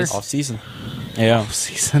summer. Sundays. Off season. Yeah,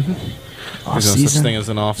 Season. Off There's no season. such thing as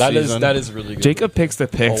an off that season. is really good. Jacob picks the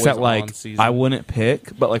picks Always that on like season. I wouldn't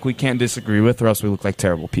pick, but like we can't disagree with, or else we look like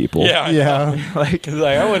terrible people. Yeah, Yeah. like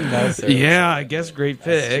Like I wouldn't necessarily. yeah, I guess great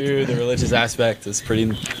pick. True, the religious aspect is pretty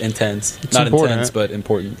intense. Not important. intense, but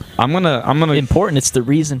important. I'm gonna Important. It's the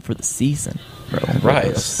reason for the season, bro. Right.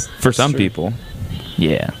 That's- for some true. people.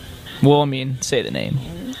 Yeah. Well, I mean, say the name.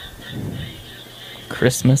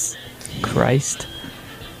 Christmas. Christ.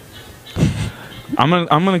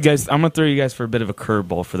 I'm gonna throw you guys for a bit of a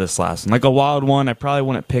curveball for this last one. Like a wild one, I probably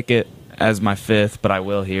wouldn't pick it as my fifth, but I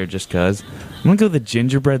will here just cause. I'm gonna go the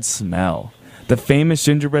gingerbread smell. The famous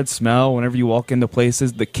gingerbread smell whenever you walk into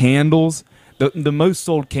places, the candles, the most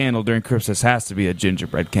sold candle during Christmas has to be a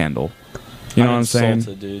gingerbread candle. You know what I'm saying?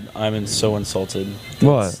 Insulted, dude. I'm so insulted.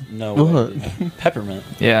 What? No What? way. Dude. Peppermint.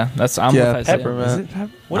 Yeah, that's I'm Yeah, with Isaiah. peppermint.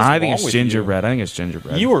 What is I think wrong it's with you? gingerbread. I think it's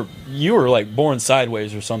gingerbread. You were like born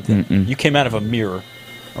sideways or something. Mm-mm. You came out of a mirror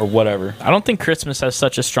or whatever. I don't think Christmas has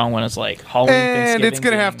such a strong one as like Halloween. And it's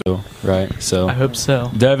Thanksgiving, gonna have to. So, right. So, I hope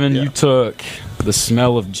so. Devin, Yeah. you took the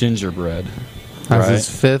smell of gingerbread. That's Right. his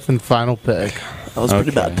fifth and final pick. That was a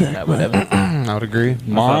pretty bad pick. Yeah, whatever. I would agree. I thought I'd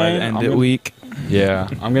Mine, end I'm it gonna- weak. Yeah,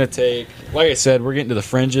 I'm gonna take. Like I said, we're getting to the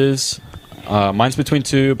fringes. Mine's between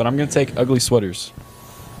two, but I'm gonna take ugly sweaters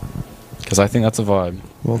because I think that's a vibe.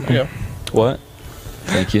 Welcome. Yeah. What?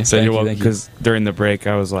 Thank you. So Thank you're you, welcome. thank you. Because during the break,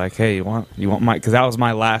 I was like, "Hey, you want my?" Because that was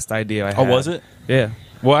my last idea. I Oh, had. was it? Yeah.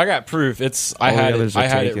 Well, I got proof. It's I All the had others it. are I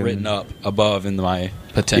had it taken. written up above in my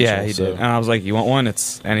potential. Yeah, he so. did. And I was like, "You want one?"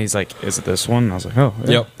 And he's like, "Is it this one?" And I was like, "Oh,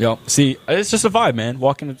 yeah. Yep. See, it's just a vibe, man.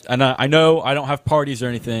 Walking, and I know I don't have parties or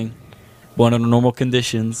anything, but under normal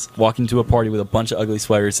conditions, walking to a party with a bunch of ugly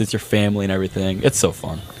sweaters, it's your family and everything. It's so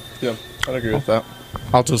fun. Yeah, I'd agree with that.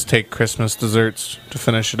 I'll just take Christmas desserts to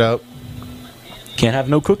finish it up. Can't have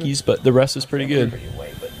no cookies, but the rest is pretty good.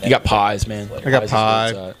 You got pies, man. I got Pies is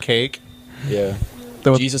pie, where it's cake. at. Yeah.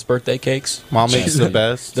 Though- Jesus birthday cakes. Mom makes the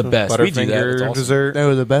best. The best. We do that. Butterfinger It's awesome. dessert.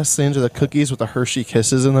 No, the best things are the cookies with the Hershey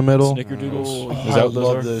Kisses in the middle. Snickerdoodle. Oh, Is that I what those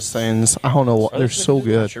love are? those things. I don't know what they're so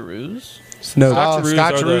good. Cheroos? No,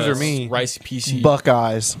 Scotcheroos the are me. Rice PC.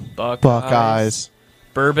 Buckeyes. Buckeyes.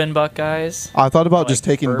 Bourbon Buckeyes. I thought about Like just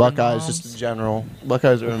taking bourbon Buckeyes bombs? just in general.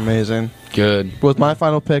 Buckeyes are amazing. Good. With my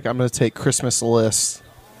final pick, I'm going to take Christmas lists.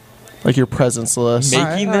 Like your presents list.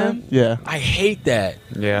 Making them? Yeah. I hate that.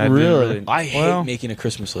 Yeah, I Really? did I hate Well, making a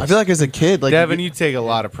Christmas list. I feel like as a kid, like Devin, you take a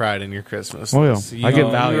lot of pride in your Christmas. Oh, yeah. list. I get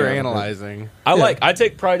You value were out of it. analyzing. I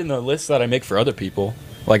take pride in the lists that I make for other people.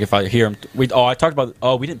 Like if I hear them, I talked about.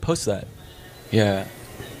 Oh, we didn't post that. Yeah,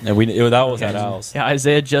 and that was at Al's. Yeah,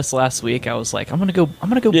 Isaiah just last week I was like, I'm gonna go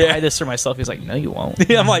Yeah. buy this for myself. He's like, no, you won't.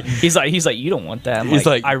 Yeah, I'm like, He's like, you don't want that. I'm He's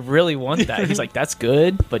like- I really want that. He's like, that's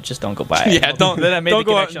good, but just don't go buy it. yeah, don't Then I made don't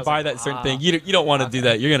the go out connection. I and was buy like, that certain ah. thing. You don't want to do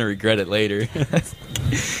that. You're gonna regret it later.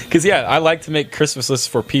 Because yeah, I like to make Christmas lists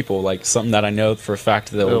for people, like something that I know for a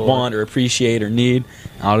fact that they'll want or appreciate or need.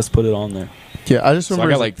 I'll just put it on there. Yeah, I just So I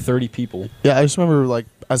remember. got like 30 people. yeah, I just remember like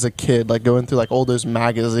as a kid, like going through like all those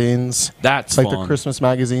magazines, That's like fun. the Christmas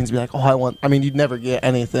magazines. Be like, oh, I want. I mean, you'd never get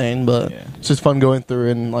anything, but Yeah. it's just fun going through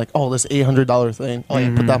and like, oh, this $800 thing. Oh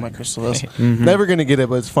yeah, put that on my Christmas list. Never gonna get it,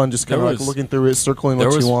 but it's fun just kind of There like was- looking through it, circling There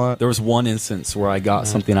what was you want. there was one instance where I got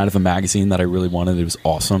something out of a magazine that I really wanted. It was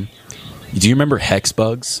awesome. Do you remember Hex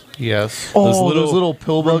Bugs? Yes. Oh, those little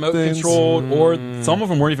pill bug remote things. controlled, or some of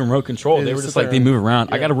them weren't even remote controlled. Yeah, They they were sit just like there they and- move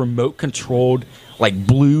around. I got a remote controlled like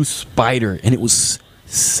blue spider, and it was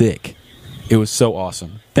sick. It was so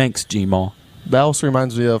awesome. Thanks, Gmail. That also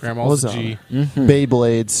reminds me of what was Grandma's a that? G.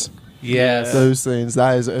 Beyblades. Yes. Those things.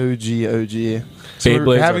 That is OG. So we're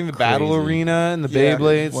Beyblades having are the battle crazy. arena and the Yeah.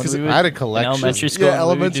 Beyblades. When 'Cause we I had a In collection. elementary school, Yeah, we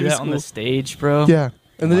would do elementary that on the school. stage, bro. Yeah,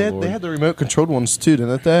 and My they lord. had the remote controlled ones too,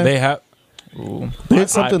 didn't they? They have. Ooh. They had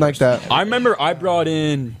something like that. I remember I brought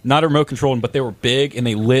in not a remote control one, but they were big and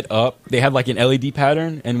they lit up. They had like an LED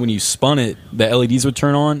pattern, and when you spun it, the LEDs would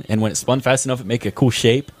turn on, and when it spun fast enough, it make a cool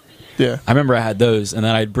shape. Yeah, I remember I had those, and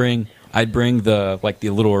then I'd bring the like the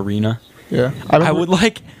little arena. yeah.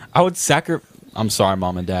 I would sacrifice. I'm sorry,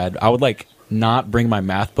 mom and dad. I would like not bring my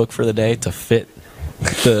math book for the day to fit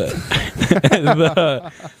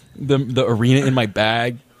the the arena in my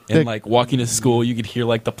bag. And like walking to school, you could hear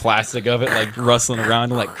like the plastic of it like rustling around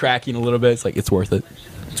and like cracking a little bit. It's like it's worth it.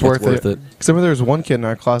 It's worth it. Because I remember there was one kid in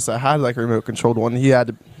our class that had like a remote controlled one. He had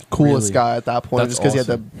the coolest Really? guy at that point, That's just because he had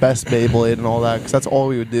the best Beyblade and all that. Because that's all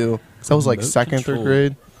we would do. So that was like Remote second, control. third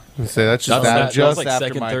grade. So that's just That was just like after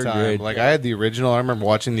second, my third time. grade. Like I had the original. I remember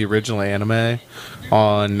watching the original anime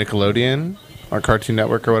on Nickelodeon or Cartoon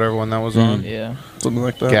Network or whatever one that was on. Yeah. Something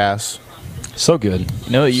like that. Gas. So good.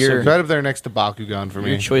 You know, So your right up there next to Bakugan for your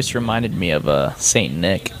me. choice reminded me of Saint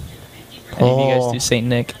Nick. Any of you guys Oh. do Saint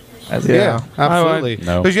Nick? As Yeah, absolutely.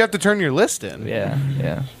 No. Because you have to turn your list in. Yeah,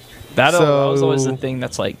 yeah. That was always the thing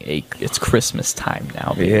that's like, it's Christmas time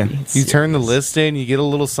now, baby. Yeah. It's You turn the serious. list in, you get a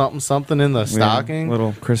little something in the stocking.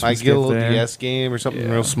 little Christmas I get a little gift there. DS game or something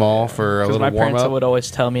Yeah. real small for a 'Cause little my warm parents up. would always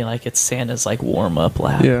tell me like it's Santa's like warm up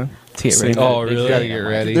lap. Yeah. To get ready. Oh, for the big really? day. Gotta get I'm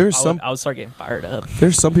like, ready. There's I would, some I would start getting fired up.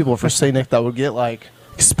 there's some people for Saint Nick that would get like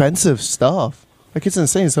expensive stuff. Like it's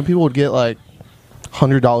insane. Some people would get like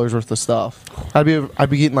 $100 worth of stuff. I'd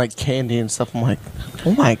be getting like candy and stuff. I'm like,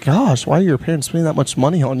 oh my gosh, why are your parents spending that much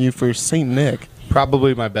money on you for Saint Nick?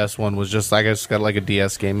 Probably my best one was just I just got like a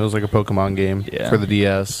DS game. It was like a Pokemon game Yeah. for the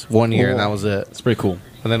DS. 1 year, and that was it. It's pretty cool.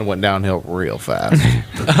 And then it went downhill real fast.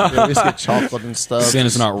 Yeah, we just get chocolate and stuff.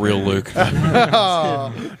 Santa's not real, Luke.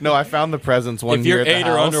 No, I found the presents one If year you're at the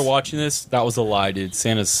 8 or house. under watching this, that was a lie, dude.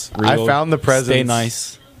 Santa's real. I found the presents Stay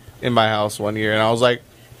nice. in my house one year, and I was like,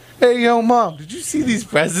 "Hey, yo, mom, did you see these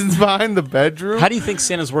presents behind the bedroom?" How do you think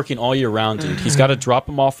Santa's working all year round, dude? He's got to drop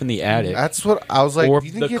them off in the attic That's what I was like. or "Do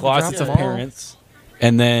you think the you have to closets drop of them off?" parents,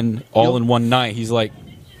 and then all in one night, he's like,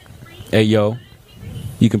 "Hey, yo,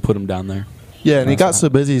 you can put them down there." Yeah, and he got so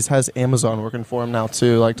busy, he has Amazon working for him now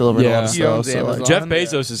too, like delivering a lot of Yeah. He owns stuff. So, like, Amazon.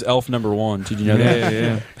 Jeff Bezos is elf number 1. Did you know Yeah, that? yeah,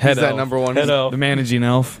 yeah. He's Head that elf. number one. Head He's- elf. The managing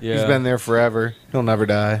elf. Yeah. He's been there forever. He'll never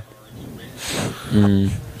die.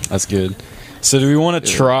 That's good. So, do we want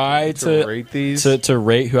to try To to rate these to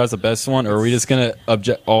rate who has the best one, or are we just gonna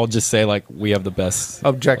all just say like we have the best?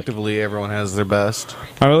 objectively, everyone has their best.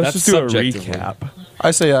 All right, let's That's just do a subjectively. recap.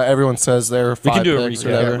 I say everyone says their We 5 can do a picks recap.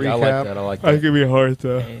 or whatever. I like Recap. that. I like I that. could be hard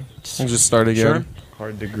though. Okay. We'll just start again. Sure.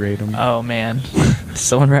 Hard to grade them. Oh man, Did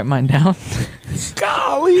someone write mine down?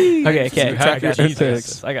 Golly. Okay, You I have got your this.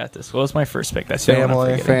 picks. I got this. What was my first pick? That's the one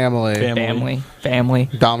I'm Family. forgetting. Family. Family.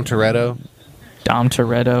 Dom Toretto. Dom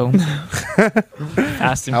Toretto.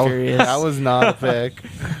 Fast and Furious. That was not a pick.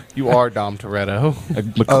 You are Dom Toretto. A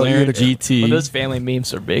McLaren you're GT. When those family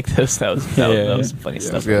memes are big, that was funny Yeah,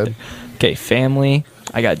 stuff. that's good. right there. Okay, family.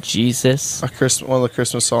 I got Jesus. One of the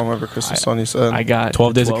Christmas song, whatever Christmas song you said. I got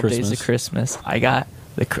 12 the Days of 12 Days Christmas. of Christmas. I got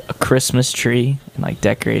a Christmas tree and like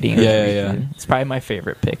decorating. and Yeah, everything. yeah. It's probably my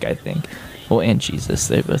favorite pick, I think. Well, and Jesus,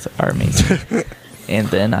 they both are amazing. And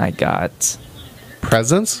then I got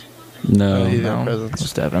Presents? no. Oh, yeah. no, presents. it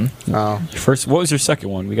was Devin. Oh. First, what was your second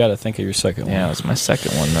one? We got to think of your second Yeah, it one. was my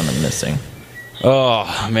second one that I'm missing.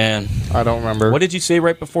 Oh man, I don't remember. what did you say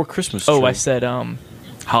right before Christmas? Oh, tree? I said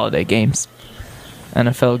holiday games,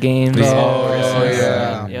 NFL games. Oh, Christmas.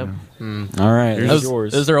 yeah. Yep. All right, Yours- that's Those,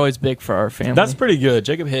 yours. those are always big for our family. That's pretty good.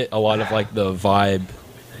 Jacob hit a lot of like the vibe.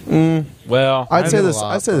 Well, I'd say did a this.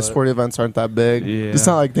 lot, I'd say the but- sporting events aren't that big. Yeah. It's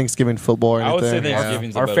not like Thanksgiving football or I would say anything.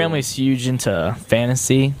 Thanksgiving's our a better family's huge into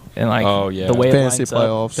fantasy and like Oh, yeah. the way it Fantasy lines up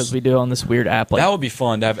playoffs. because we do it on this weird app. one. Like, That would be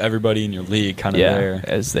fun to have everybody in your league kind of yeah, there.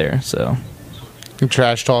 is there. So You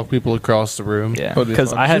trash talk people across the room. yeah, Would be because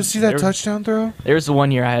fun. I Did had you see that there, touchdown throw? There was the one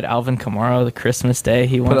year I had Alvin Kamara the Christmas day.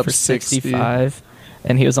 He went up for 60. 65.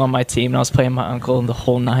 And he was on my team, and I was playing my uncle, and the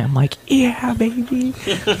whole night I'm like, yeah, baby,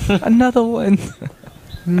 another one.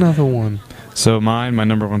 Another one. So my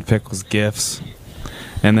number one pick was gifts,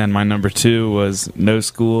 and then my number 2 was no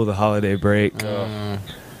school, the holiday break.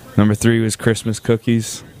 Number 3 was Christmas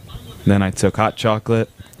cookies. Then I took hot chocolate.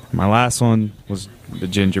 My last one was the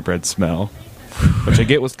gingerbread smell, which I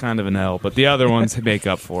get was kind of an L, but the other ones make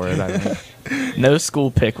up for it. I think. No school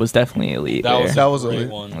pick was definitely elite. That was That was a great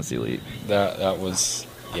elite. one. That was elite. That was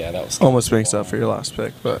that was Almost makes up for your last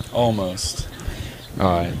pick, but Almost. All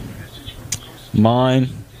right. Mine,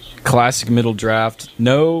 classic middle draft.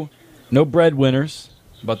 No breadwinners,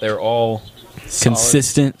 but they're all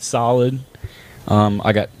consistent, solid.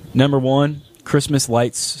 I got number 1, Christmas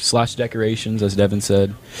lights / decorations, as Devin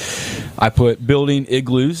said. I put building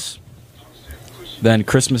igloos, then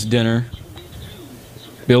Christmas dinner,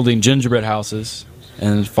 building gingerbread houses,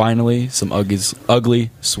 and finally some ugly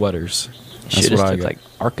sweaters. That's Should what have I took got. like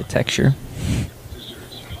architecture.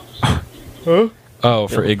 Oh,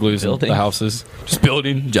 for igloos and building. the houses. Just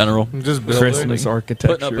building, general. Just building. Christmas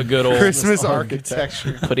architecture. Putting up a good old Christmas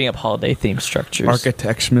architecture. Putting up holiday themed structures.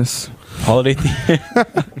 Architectmas. holiday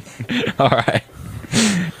theme. All right.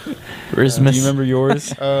 Christmas. Do you remember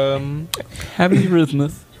yours? Happy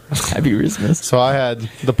Christmas. Happy Christmas. So I had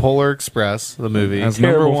the Polar Express, the movie. That's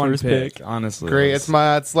number Terrible 1 first pick, pick. honestly. Great. It's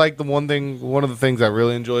like the one of the things I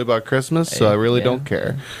really enjoy about Christmas. So I really Yeah. don't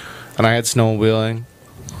care. And I had snowmobiling.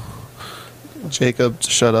 Jacob,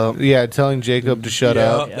 shut up. Yeah, telling Jacob to shut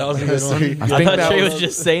up. That was a good one. I I think thought that Trey was was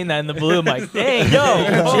just saying that in the blue. I'm like, dang, no.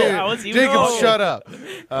 I was even Jacob, wrong. shut up.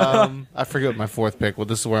 I forget what my 4th pick. Well,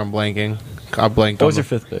 this is where I'm blanking. I blanked. What on was your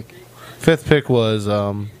the 5th pick? 5th pick was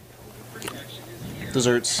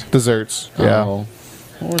Desserts. desserts. Yeah, Oh.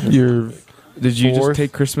 Your Did you just 4th?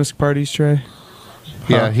 take Christmas parties, Trey?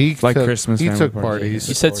 yeah. He Like took, Christmas He family took parties.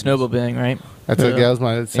 You parties. said snowmobiling, right? I took. Yeah. That was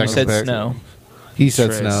my And you second said pick. snow. He said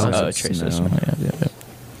Trey snow. said Oh, Trey said snow. snow. Yeah.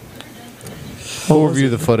 We'll review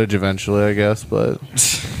the footage eventually, I guess. But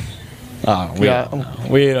Oh,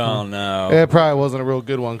 we don't know. it probably wasn't a real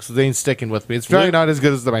good one because they ain't sticking with me. It's probably Luke- not as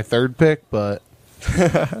good as my 3rd pick, but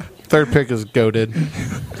Third pick is goated.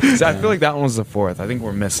 See, I feel like that one was the fourth. I think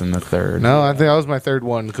we're missing the third. No, I think that was my third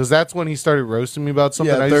one because that's when he started roasting me about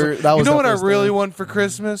something. Yeah, I used third- to- that you was know that what I first really day. want for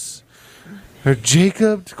Christmas? Or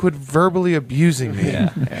Jacob to quit verbally abusing me.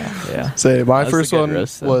 Yeah. So my That's a first good one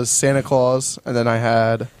roast, though. was Santa Claus, and then I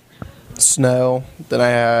had snow. Then I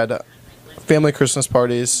had family Christmas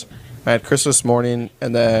parties. I had Christmas morning,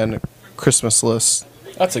 and then Christmas list.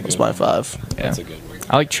 That's a That's good my one. 5. That's a good one.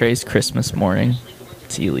 I like Trey's Christmas morning.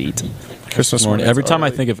 It's elite. Christmas Morning. morning. Every time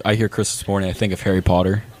I hear Christmas morning, I think of Harry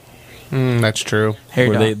Potter. That's true.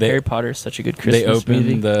 Harry Potter is such a good Christmas They open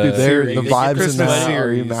movie. the Dude, the series. vibes in Christmas that are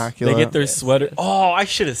series. immaculate. They get their sweater. Oh, I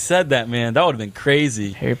should have said that, man. That would have been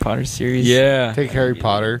crazy. Harry Potter series. Yeah, Take Harry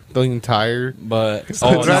Potter, the entire. but It's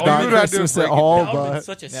oh, not that- that you would would have Christmas to at break it all, have been but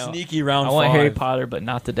such a No. sneaky round. I want 5. Harry Potter, but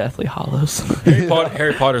not the Deathly Hollows.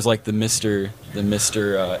 Harry Potter's like the Mister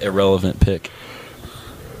irrelevant pick.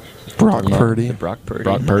 Brock Yeah. Purdy. The Brock Purdy.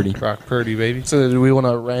 Brock Purdy. Brock Purdy, baby. So do we want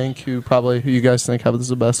to rank who you guys think have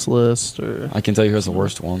the best list? Or I can tell you who has the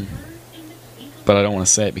worst one, but I don't want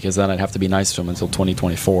to say it because then I'd have to be nice to him until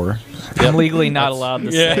 2024. I'm legally not allowed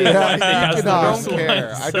to Yeah. say. Yeah, who I think has the cannot. I worst don't one,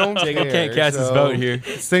 care. I don't Jacob care. can't cast his so vote here.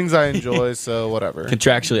 It's things I enjoy, so whatever.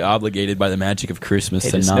 Contractually obligated by the magic of Christmas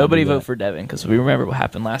Hey, to just not nobody do that. vote for Devin because we remember what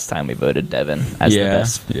happened last time. We voted Devin as the Yeah,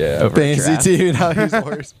 best. yeah. over fancy draft. team? Now he's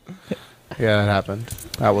worse. Yeah, that happened.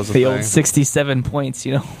 That was a The thing. old 67 points.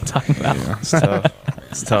 You know what I'm talking about. It's tough.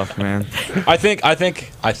 It's tough, man. I think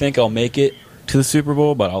I'll make it to the Super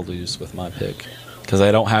Bowl, but I'll lose with my pick because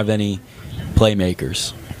I don't have any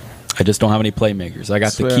playmakers. I just don't have any playmakers. I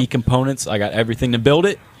got the Swear. key components. I got everything to build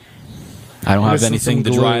it. I don't have Missing anything some to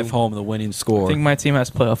glue. drive home the winning I score. think my team has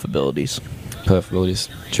playoff abilities. Possibilities.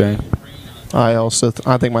 Trey.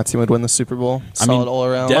 I think my team would win the Super Bowl. Solid all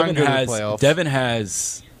around. Devin go to the has. playoffs. Devin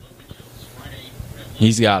has.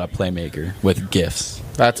 He's got a playmaker with gifts,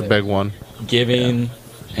 That's a big one. giving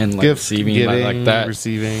and like Gifts, receiving giving, like that.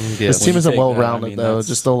 receiving, This gifts. When team you isn't take well that, I rounded mean, though. that's-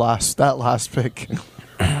 Just that last pick.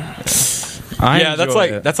 Yeah,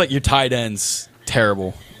 that's like your tight end's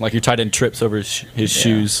terrible. Like your tight end trips over his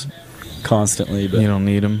shoes constantly, but You don't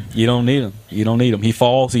need him. You don't need him. You don't need him. He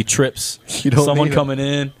falls. He trips. You don't Someone need him. coming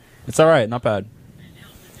in. It's all right. Not bad.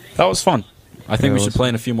 That was fun. I think Yeah, we it should was. play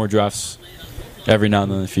in a few more drafts every now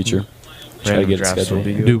and then in the future. Try to Random get it drafts will scheduled.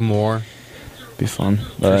 be good. Do more. Be fun.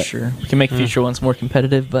 For But sure. We can make future ones more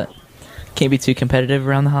competitive, but can't be too competitive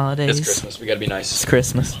around the holidays. it's Christmas. We got to be nice. It's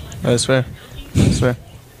Christmas. That's fair. That's fair.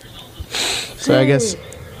 So I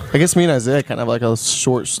guess me and Isaiah kind of have like a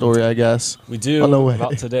short story. I guess. We do On the way.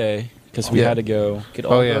 about today because we Yeah. had to go.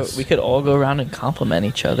 We could all go around and compliment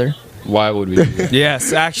each other. Why would we do that?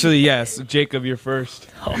 Yes, actually, yes. Jacob, you're first.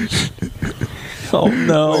 Oh,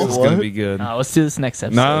 no. This is What? gonna be good. Let's do this next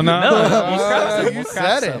episode. No, no. You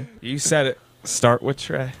said it. You said it. Start with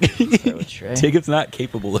Trey. Trey. Jacob's not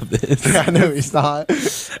capable of this. I know he's not.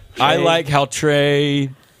 I like how Trey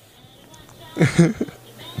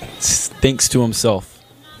thinks to himself.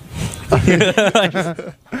 Go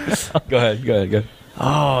ahead.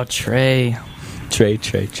 Oh, Trey. Trey.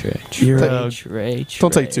 Trey.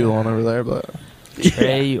 Don't take too long over there, but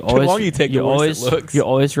Trey, you The always, longer you take, the worse it looks. you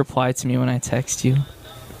always reply to me when I text you.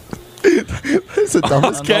 it's the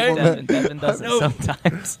dumbest Okay. compliment. Devin does it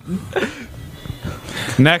sometimes.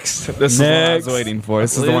 Next. This is the one I was Next. waiting for.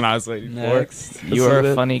 This is the one I was waiting Next. You are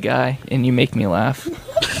a funny guy, and you make me laugh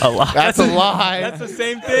a lot. That's a lie. That's the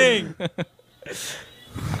same thing.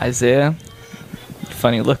 Isaiah,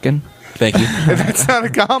 funny looking. Thank you. That's not a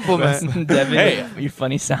compliment. Devin, Hey. you're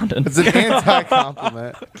funny sounding. It's an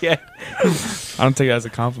anti-compliment. Okay. I don't take it as a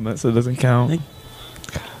compliment, so it doesn't count.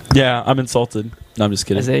 Yeah, I'm insulted. No, I'm just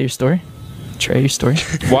kidding. Isaiah, your story? Trey, your story?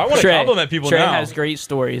 Well, I want to Trey, compliment people Trey now. has great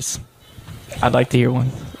stories. I'd like to hear one.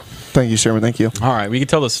 Thank you, Sherman. Thank you. All right, we can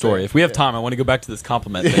tell the story. If we have time, I want to go back to this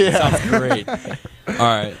compliment thing. It sounds great. All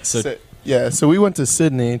right, So we went to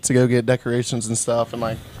Sydney to go get decorations and stuff and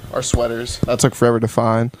like our sweaters. That took forever to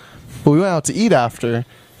find. But we went out to eat after. And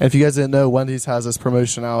if you guys didn't know, Wendy's has this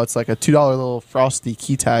promotion now. It's like a $2 little Frosty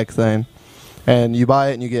key tag thing. And you buy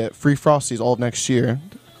it and you get free Frosties all of next year.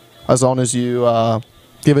 As long as you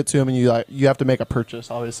give it to them and you have to make a purchase,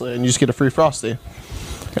 obviously. And you just get a free Frosty.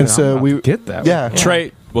 And so we get that. Yeah.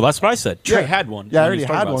 Trey. Well, that's what I said. Trey Yeah. had one. Yeah, I when already he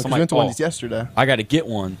started had about it. one So because I'm we went to like, Wendy's yesterday. I got to get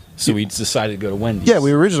one. So we decided to go to Wendy's. Yeah,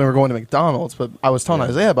 we originally were going to McDonald's, but I was telling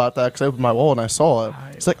Isaiah about that because I opened my wallet and I saw it.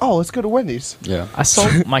 It's like, oh, let's go to Wendy's. Yeah. I saw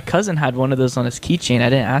my cousin had one of those on his keychain. I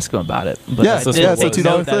didn't ask him about it, but Yeah, I so did yeah, it's a take $2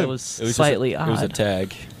 note that thing. it was It was slightly just a, It was a odd.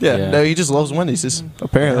 tag. Yeah, no, he just loves Wendy's, just,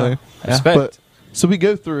 apparently. Respect. But so we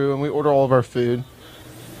go through and we order all of our food,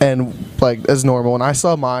 and like as normal. And I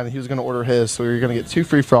saw mine, he was going to order his, so we were going to get 2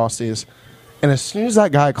 free Frosties. And as soon as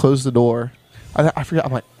that guy closed the door, I forgot.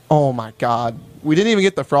 I'm like, oh my god, we didn't even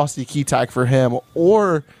get the Frosty key tag for him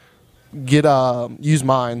or get use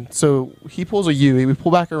mine. So he pulls a U. We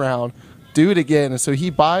pull back around, do it again, and so he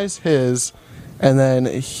buys his, and then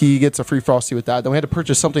he gets a free Frosty with that. Then we had to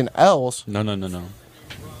purchase something else. No.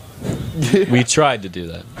 We tried to do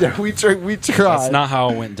that. Yeah, we tried. That's not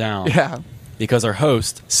how it went down. Yeah. Because our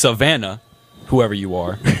host, Savannah, whoever you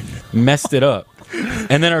are, messed it up.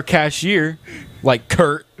 And then our cashier, like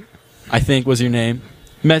Kurt, I think was your name,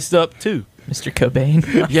 messed up too. Mr.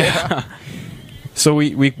 Cobain. Yeah. So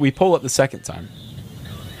we pull up the second time.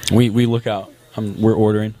 We look out. We're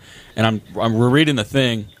ordering, and we're reading the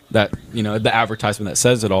thing that, you know, the advertisement that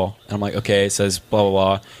says it all. And I'm like, okay, it says blah blah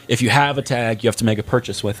blah. If you have a tag, you have to make a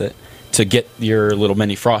purchase with it to get your little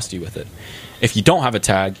mini Frosty with it. If you don't have a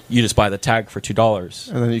tag, you just buy the tag for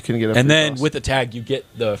 $2, And then you can get a free and then Frosty. with the tag, you get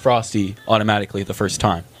the Frosty automatically the first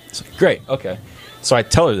time. It's like, great, okay. So I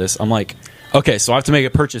tell her this. I'm like, okay, so I have to make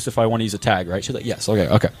a purchase if I want to use a tag, right? She's like, yes,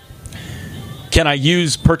 okay. Can I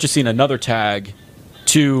use purchasing another tag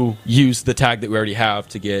to use the tag that we already have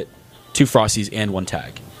to get 2 Frosties and 1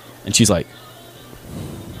 tag? And she's like,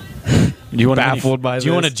 do you want Baffled by do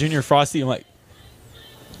you want a this. junior Frosty? I'm like,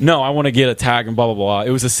 no, I want to get a tag and blah blah blah. It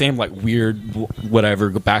was the same like weird whatever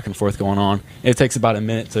back and forth going on. It takes about a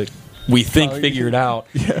minute to figure it out,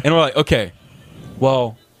 and we're like, okay,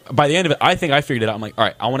 well, by the end of it, I think I figured it out. I'm like, all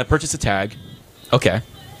right, I want to purchase a tag. Okay,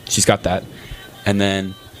 she's got that, and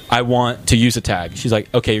then I want to use a tag. She's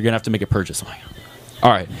like, okay, you're gonna have to make a purchase. I'm like,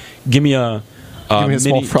 all right, give me a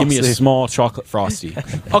small chocolate Frosty.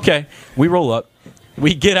 Okay, we roll up.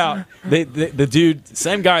 We get out. The dude,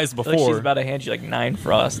 same guy as Like before. she's about to hand you like 9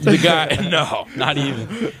 Frost. The guy, no, not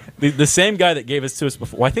even. The same guy that gave us to us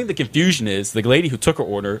before. Well, I think the confusion is the lady who took our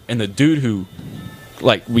order and the dude who,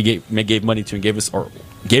 like, we gave money to and gave us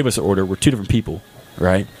an order were 2 different people,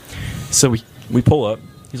 right? So we pull up.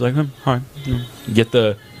 He's like, hi. Get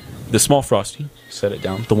the small Frosty, set it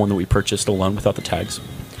down, the one that we purchased alone without the tags.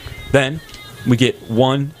 Then we get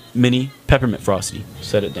 1 mini peppermint Frosty,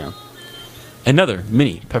 set it down. Another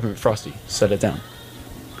mini peppermint Frosty, set it down.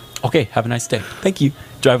 Okay, have a nice day. Thank you.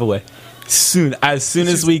 Drive away. As soon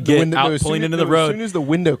as we get out pulling into the road. As soon as the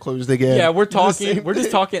window closed again. Yeah, we're talking. We're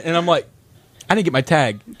just talking, and I'm like, I didn't get my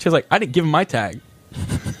tag. She was like, I didn't give him my tag.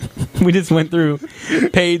 We just went through,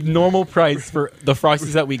 paid normal price for the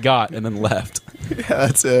Frosties that we got, and then left. Yeah,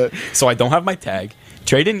 that's it. So I don't have my tag.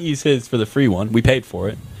 Trey didn't use his for the free one. We paid for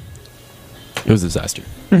it. It was a disaster.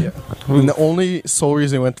 Yeah. And the only sole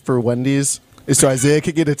reason we went for Wendy's is so Isaiah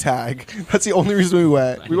could get a tag. That's the only reason we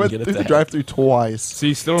went. We went get a through the tag. drive-thru twice. So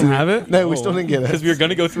you still don't have it? No, we still didn't get Because it. we were going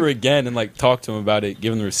to go through again and like talk to him about it,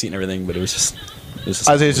 give him the receipt and everything, but it was just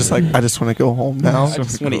Isaiah's just like, I just want to go home now. I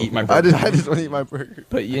just want to eat my I burger. just want to eat my burger.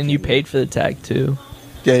 But and you paid for the tag too.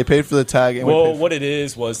 Yeah, he paid for the tag. And we Well, paid for- what it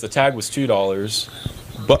is was the tag was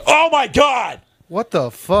 $2, but oh my god, What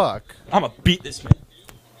the fuck? I'm gonna beat this man.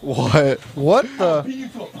 What the? Beat you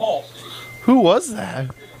to a pulp. Who was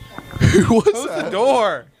that? Who was Close the that?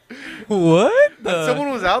 door. What?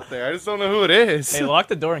 Someone was out there. I just don't know who it is. Hey, lock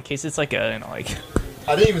the door in case it's like a like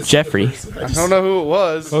I didn't even see Jeffrey. the person. I don't know who it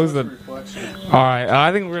was. Close the. All right,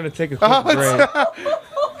 I think we're gonna take a quick break.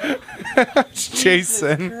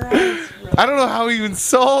 Jason. I don't know how he even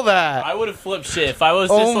saw that. I would have flipped shit if I was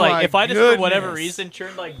Oh just my like if I just for whatever goodness. reason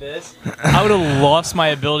turned like this. I would have lost my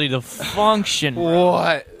ability to function.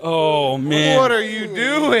 What? Oh man. What are you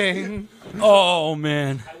doing? Oh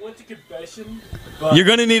man. I went to confession. You're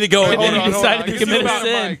gonna need to go. And then again. you decided Get to commit you a about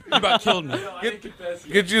sin. Mike. You about killed me. I didn't confess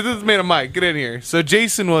yet. Get you. This is made of Mike. Get in here. So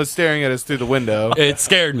Jason was staring at us through the window. It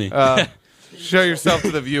scared me. Show yourself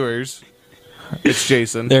to the viewers. It's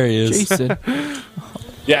Jason. There he is. Jason.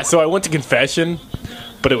 Yeah, so I went to confession,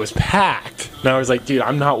 but it was packed. And I was like, dude,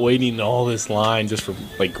 I'm not waiting in all this line just for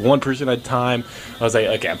like one person at a time. I was like,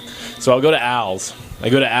 okay. So I'll go to Al's. I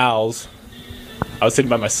go to Al's. I was sitting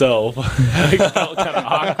by myself. I felt kind of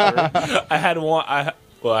awkward.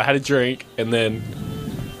 I had a drink, and then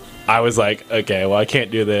I was like, okay, well, I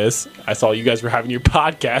can't do this. I saw you guys were having your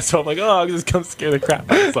podcast, so I'm like, oh, I'll just come scare the crap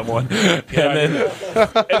out of someone. and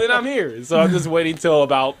then I'm here. So I'm just waiting till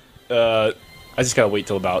about, I just gotta wait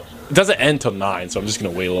till about, it doesn't end till 9, so I'm just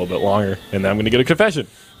gonna wait a little bit longer, and then I'm gonna get a confession.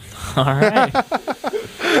 All right.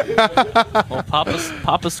 Well,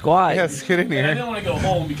 Papa Squad. Yes, get in And I here. didn't want to go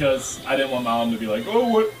home because I didn't want my mom to be like, oh,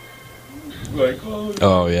 what? Like, oh,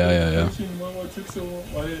 Oh yeah. Mom, why took so long?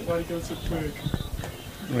 Why did it go so quick?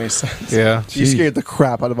 Makes sense. Yeah. You scared the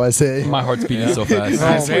crap out of Isaiah. My heart's beating so fast.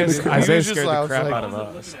 Isaiah He was scared just the like- crap like- out of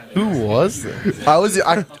us. Who was this?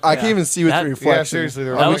 I can't even see with That- the yeah, reflection. Yeah, seriously.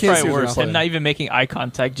 That we was can't see probably what's worse. playing. Him not even making eye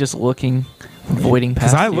contact, just looking, avoiding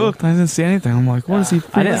past Because I you. looked, I didn't see anything. I'm like, what is he?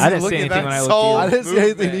 I didn't Look see at anything that when I looked soul. I either. didn't see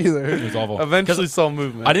anything It either. was awful. Eventually saw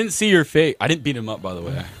movement. I didn't see your face. I didn't beat him up, by the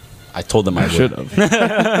way. I told them I should would.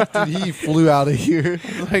 have. Dude, he flew out of here.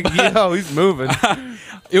 like, yo, he's moving.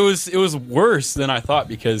 It was worse than I thought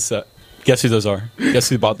because guess who those are? Guess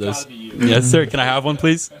who bought those? Yes, sir. Can I have one,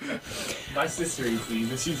 please? My sister eats these,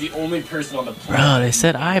 and she's the only person on the Bro, planet. they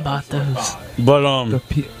said I bought those. But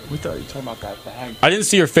We thought you were talking about that bag. I didn't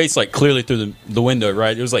see your face like clearly through the window,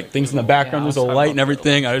 right? It was like things in the background. There was a light and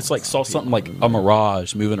everything. I just like saw something like a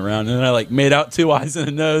mirage moving around, and then I like made out 2 eyes and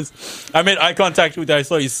a nose. I made eye contact with you. I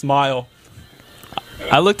saw you smile.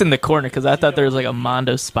 I looked in the corner because I thought there was like a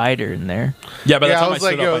Mondo spider in there. Yeah, by the Yeah, time I was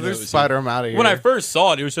stood like, up, yo, I knew it there's was Spider. you. I'm out of here. When I first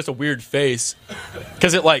saw it, it was just a weird face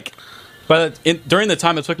because it like, during the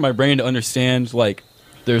time it took my brain to understand like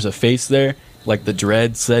there's a face there, like the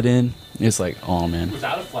dread set in. It's like, oh man.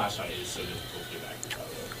 Without a flashlight, it's so difficult to get back to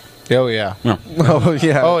color. Oh, yeah. Oh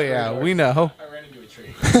yeah. Oh, yeah. We know. I ran into a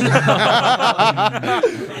tree. It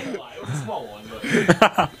was a small one, but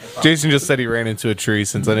Jason just said he ran into a tree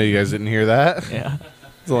since I know you guys didn't hear that. Yeah.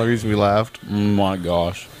 That's the only reason we laughed. My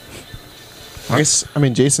gosh. I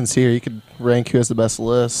mean, Jason's here. You could rank who has the best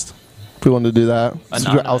list. If we wanted to do that. Let's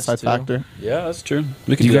do an Anonymous, outside too. factor. Yeah, that's true.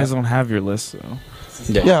 We could You do guys that. don't have your list, though.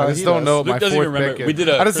 Yeah, I just he don't does. know what Luke my doesn't fourth even remember. pick is. We did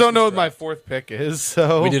a I just don't know what Christmas my draft. fourth pick is.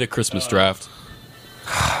 So We did a Christmas draft.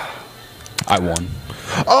 I won.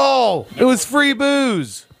 Oh, it was free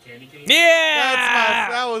booze. Yeah.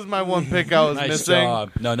 That was my one pick I was Nice missing.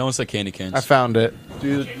 job. No, no one said candy canes. I found it.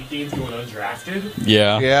 candy canes going undrafted.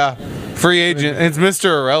 Yeah. Yeah, free agent. It's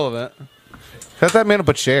Mr. Irrelevant. Set that man up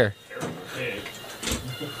a chair.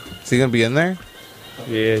 Is he gonna be in there?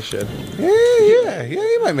 Yeah, it should. Yeah.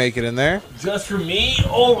 He might make it in there. Just for me?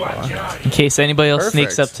 Oh my god. In case anybody else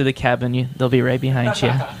sneaks Perfect. up to the cabin, they'll be right behind you.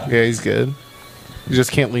 Yeah, he's good. You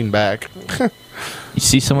just can't lean back. You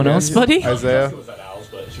see someone else, buddy? Isaiah, was at Al's,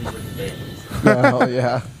 but she was with the family. Oh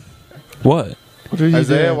yeah. What? What are you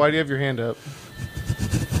Isaiah, doing? why do you have your hand up?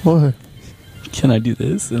 What? Can I do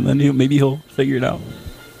this? And then maybe he'll figure it out.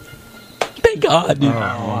 Thank God, dude.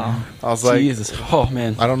 I was like, Jesus. Oh,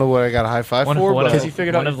 man. I don't know what I got a high five One, for, one but of, he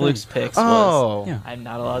figured one out of your Luke's picks was oh Yeah. I'm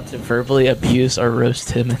not allowed to verbally abuse or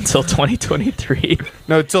roast him until 2023.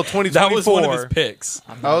 no, till 2024. That was one of his picks.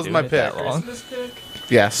 That was my pick. Long. Christmas pick?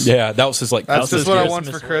 Yes. Yeah, that was his, like, That's that was just what I his want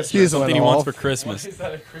for Christmas Christmas. He's something he went wants off. for Christmas. Is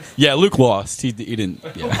that a Christmas? Yeah, Luke lost. He didn't.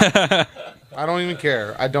 Yeah. I don't even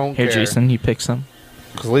care. I don't Here, care. Jason, you pick some.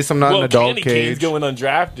 'Cause at least I'm not in Well, a dog candy canes cage. going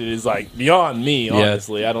undrafted is like beyond me.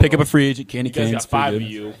 Honestly, I don't Pick know. up a free agent. Candy You guys canes. got 5 pretty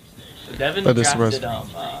of good. you. Devin That is drafted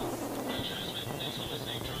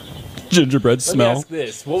Gingerbread Let me smell. ask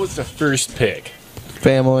this: what was the first pick?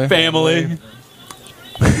 Family. Family.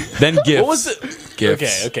 Then gifts. What was it?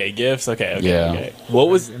 Gifts. Okay, gifts. Okay. Yeah. Okay. What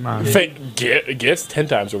was gifts? 10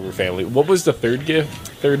 times over family. What was the third gift?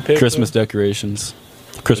 Third pick? Christmas decorations.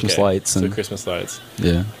 Christmas Okay, lights. So And Christmas lights.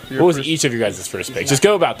 yeah. What was each of your guys' first pick? Just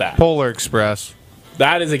go about that. Polar Express.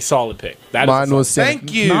 That is a solid pick. That is a Mine solid was pick. Santa.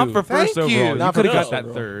 Thank you. Not for first Thank overall. You. You Not could for have got first that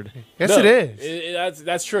overall. third. Yes, No, it is.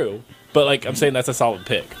 That's true. But like I'm saying, that's a solid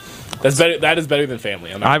pick. That's better. That is better than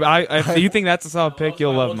family. I'm not. If you think that's a solid pick,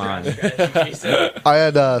 you'll love mine. I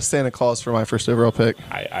had Santa Claus for my first overall pick.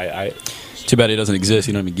 I Too bad he doesn't exist.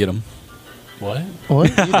 You don't even get him. what? What?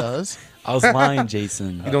 He does. I was lying,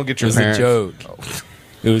 Jason. You don't get It your was parents. a joke.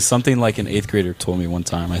 It was something like an 8th grader told me one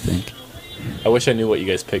time, I think. I wish I knew what you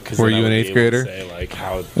guys picked. Cause Were then I you would an be 8th able to grader? Say, like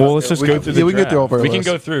how. Well, let's just go through the Yeah, we can get through all draft. of our We can list.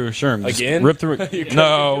 go through, sure. Just Again? rip through it. You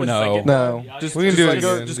No, couldn't no. do a second No. Just, We can just do it like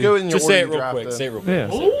go, again. just go in your Just say it order you real quick. drafted. Say it real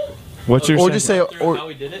quick. Yeah. What's your Or second? just say, or how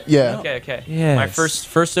we did it? yeah. Okay. Yes. My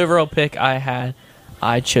first overall pick I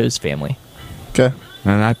chose family. Okay.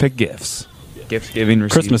 And I picked gifts. Gifts giving, receiving.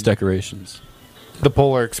 Christmas decorations. The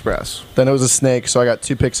Polar Express. Then it was a snake, so I got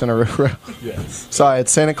 2 picks in a row. Yes. So I had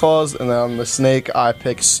Santa Claus, and then on the snake, I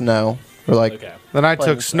picked snow. Or like, Okay. Then I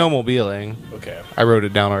Playing took snowmobiling. Okay. I wrote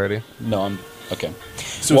it down already. No, I'm okay.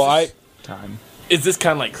 So Well, I Time. is this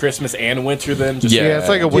kind of like Christmas and winter then? Just Yeah. Yeah, it's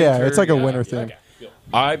like a winter. yeah, it's like a winter thing. Okay.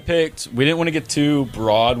 I picked. We didn't want to get too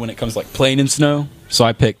broad when it comes to like playing in snow, so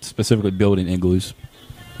I picked specifically building igloos.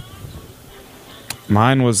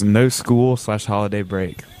 Mine was no school / holiday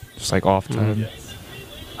break. Just like off time.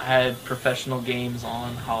 I had professional games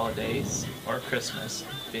on holidays or Christmas,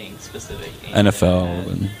 being specific. NFL And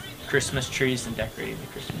and Christmas trees and decorating the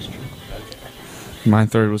Christmas tree. My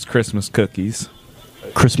third was Christmas cookies.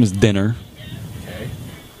 Christmas dinner. Okay.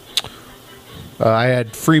 I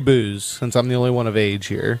had free booze since I'm the only one of age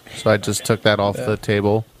here, so I just took that off the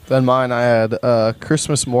table. Then mine, I had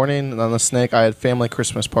Christmas morning, and on the snake, I had family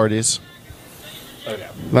Christmas parties. Okay.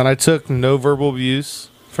 Then I took no verbal abuse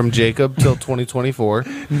from Jacob till 2024.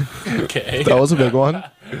 Okay. That was a big one.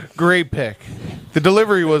 Great pick. The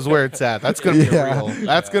delivery was where it's at. That's gonna be Yeah. a real.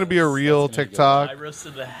 That's gonna be a real TikTok. I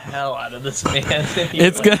roasted the hell out of this man.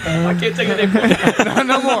 It's gonna. I can't take it.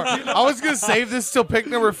 No more. I was gonna save this till pick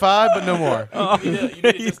number 5, but no more. You need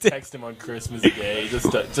to just text him on Christmas Day,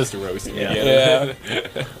 just to roast him. Yeah.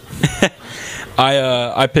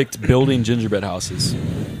 I picked building gingerbread houses.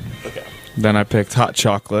 Okay. Then I picked hot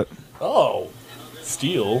chocolate. Oh,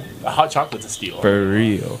 steal. A hot chocolate's a steal. For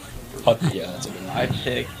real. Yeah, that's a good one. I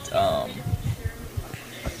picked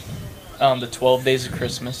the 12 Days of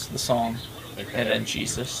Christmas, the song, and then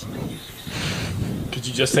Jesus. Could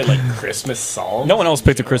you just say like Christmas song? No one else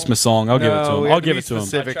picked a Christmas song. I'll give it to we him. have I'll to give be it to him.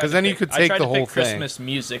 specific, because I then tried you to could pick- take I the tried to whole pick thing. Christmas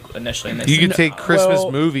music initially. And they You said could take Christmas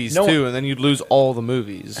well, movies no- too, and then you'd lose all the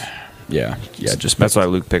movies. Yeah, just That's why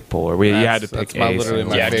Luke picked Polar. You had to That's pick my a. literally so-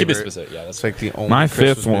 my yeah. Keep it favorite. specific. Yeah, that's It's like the only My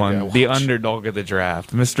Christmas fifth movie I one, the watch. underdog of the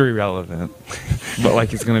draft, Mr. Irrelevant, but like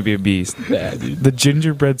he's gonna be a beast. The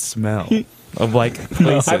gingerbread smell of like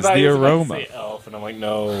places, I thought the he was about to aroma. say Elf, and I'm like,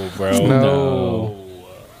 no, bro. No.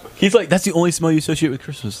 He's like, that's the only smell you associate with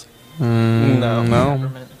Christmas.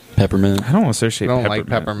 No. Peppermint. I don't associate. I don't like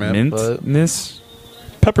peppermint, but- Mintness.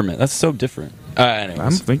 Peppermint. That's so different. I don't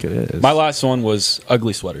Anyways, think it is. my last one was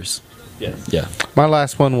ugly sweaters. Yes. Yeah, My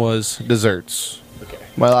last one was desserts, Okay.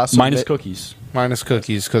 My last mine one, is cookies. minus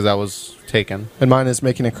cookies because that was taken. and mine is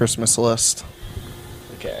making a Christmas list.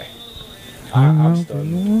 Okay. I'm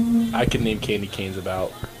stunned. I can name candy canes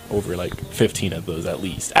about over like 15 of those at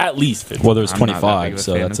least. At least 15. Well, there's I'm not that big 25, of a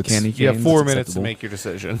so fan that's of candy You have canes. 4 That's minutes to acceptable. make your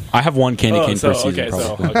decision. I have one candy cane per season, okay,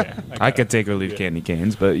 probably. so okay. I could take or leave candy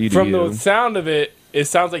canes, but you do From you. the sound of it, it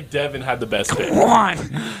sounds like Devin had the best pick. One.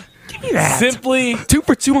 Give me that. Simply, 2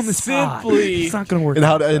 for 2 on the spot. Simply- It's not gonna work. And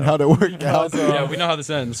how to work out. Yeah, we know how this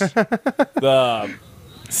ends. the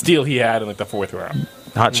steal he had in like the 4th round.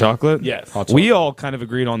 Hot chocolate. Yes. Hot We all kind of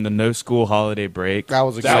agreed on the no school holiday break. That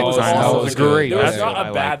was a That great was, one. That awesome. was a great. There was That's not what I a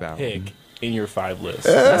like bad that pick in your 5 list.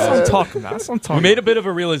 That's what I'm talking about. That's what I'm talking We made a bit of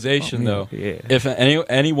a realization, though. Yeah. If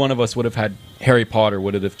any one of us would have had Harry Potter,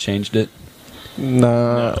 would it have changed it?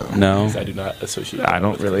 No. No. I do not associate. I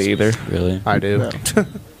don't really either. Really? I do.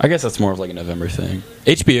 I guess that's more of like a November thing.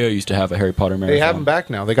 HBO used to have a Harry Potter marathon. They have them back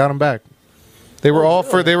now. They got them back. They were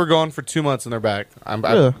They were gone for 2 months and they're back.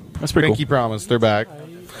 Yeah. That's pretty Pinky promise they're back.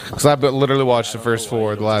 Because I've literally watched the first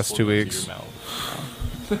 4 the last 2 weeks.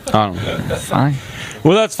 cool. I don't know. Fine.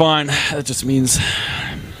 Well, that's fine. That just means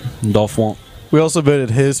Dolph won't. We also voted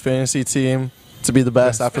his fantasy team to be the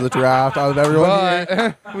best after the draft out of everyone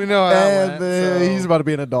here. But we know how that And went. so- he's about to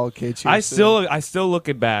be in a dog cage. here I soon. still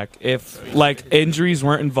looking back. If like injuries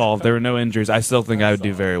weren't involved, there were no injuries. I still think I would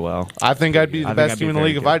do very well. I think I'd be the I think best I'd team be in the very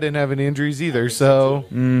league if good. I didn't have any injuries either. So,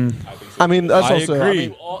 I mean, that's I also.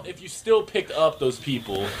 agree. If you still picked up those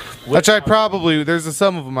people, which I probably there's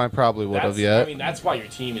some of them I probably would have yet. I mean, that's why your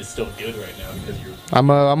team is still good right now because you're. I'm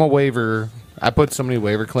a waiver. I put so many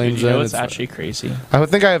waiver claims You know in. what's It's- actually crazy? I would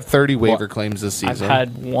think I have 30 waiver claims this I've season.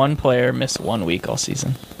 had one player miss 1 week all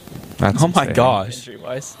season, That's Oh my insane. gosh! injury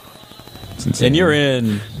wise. It's insane. And you're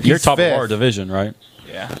in. You're He's top fifth. of our division, right?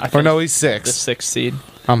 Yeah. I or no, finished he's the 6th. 6th seed.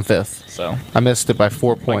 I'm 5th. So I missed it by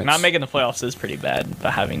 4 points. like not making the playoffs is pretty bad,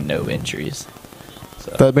 but having no injuries.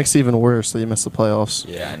 So That makes it even worse that you missed the playoffs.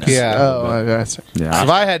 yeah, I know. Yeah. Oh, I got it. Yeah. If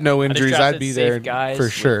I had no just injuries, drafted I'd be safe there guys for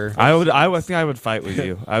with- sure. I think I would fight with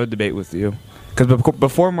you. I would debate with you. Because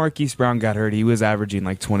before Marquise Brown got hurt, he was averaging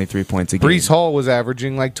like 23 points a game. Brees Hall was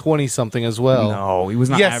averaging like 20 something as well. No, he was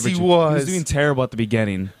not Yes, he averaging. He was. was doing terrible at the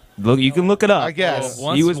beginning. Look, you can look it up. I guess.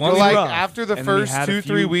 Well, he was But really like rough. after the And then he first had a 2-3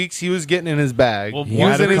 few- weeks, he was getting in his bag. Well, he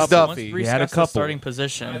had was a in his couple- Once Duffy. Brees He had a got to the couple. starting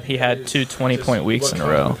position, he had 2 20-point weeks in a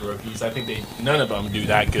row. Rookies. I think none of them do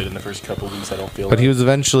that good in the first couple weeks. I don't feel. But he was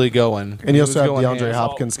eventually going. And you also have was going DeAndre ham.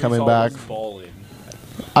 Hopkins coming back. Balling.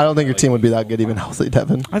 I don't think your team would be that good even healthy,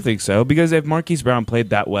 Devin. I think so because if Marquise Brown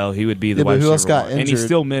played that well, he would be the Yeah, but wide who else receiver got one. And he injured?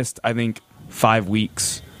 still missed, I think, 5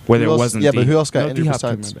 weeks where Who there else- wasn't. yeah, but D. who else got No, injured D-Hop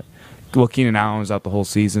came besides? back. Well, Keenan Allen was out the whole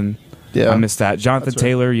season. Yeah. I missed that. Jonathan That's right.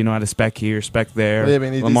 Taylor, you know, had a spec here, spec there. Yeah, I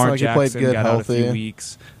mean, he Lamar seemed like he played Jackson good, got out a few healthy.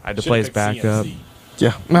 weeks. I had to play his backup.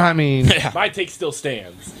 Yeah. I mean, My take still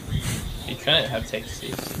stands. He couldn't have taken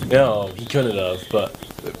Steve. No, he couldn't have. But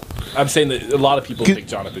I'm saying that a lot and picked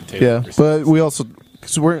Jonathan Taylor. Yeah. over But Steve. we also.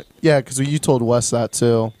 Because you told Wes that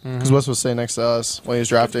too. Because Wes was sitting next to us when he was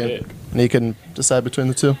drafting. Good pick. And he couldn't decide between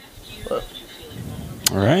the two.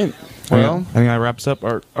 All right. Well, I think that wraps up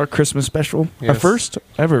our Christmas special. Our Yes. first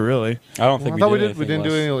ever, really. I don't think I thought we we did. did. We didn't do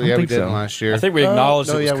last- any. I Yeah, we think didn't so. last year. I think we acknowledged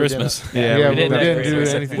no, it was yeah, we Christmas. Yeah, we we didn't didn't do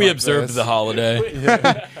do anything. We like observed this. the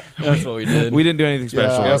holiday. That's what we did. We didn't do anything Yeah,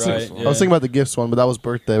 special. I was, Right, thinking, I yeah. was thinking about the gifts one, but that was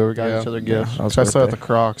birthday. Where we got Yeah. each other gifts. that was So I saw at birthday. the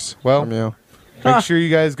Crocs. Well, from you. Make sure you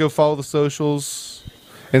guys go follow the socials.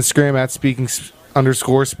 Instagram at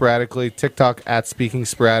speaking_sporadically. TikTok at speaking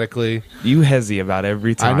sporadically. You hezzy about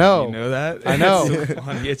every time. I know. You know that? I know. It's so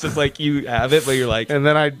funny. It's just like you have it, but you're like, And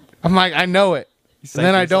then I'm like, I know it. And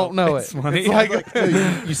then I don't know it. It's funny. It's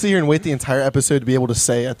like, You sit here and wait the entire episode to be able to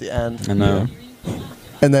say at the end, I know.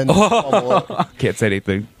 and then bubble up. Can't say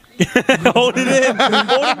anything. Hold it in.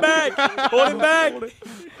 Hold it back. Hold it back.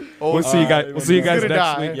 We'll see you guys. We'll see you guys gonna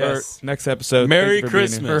next die. week Yes. or next episode. Merry Thank you for being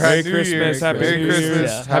here. Christmas. Merry New Christmas. Year's. Happy Merry New Year's.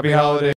 Christmas. Yeah. Happy holidays.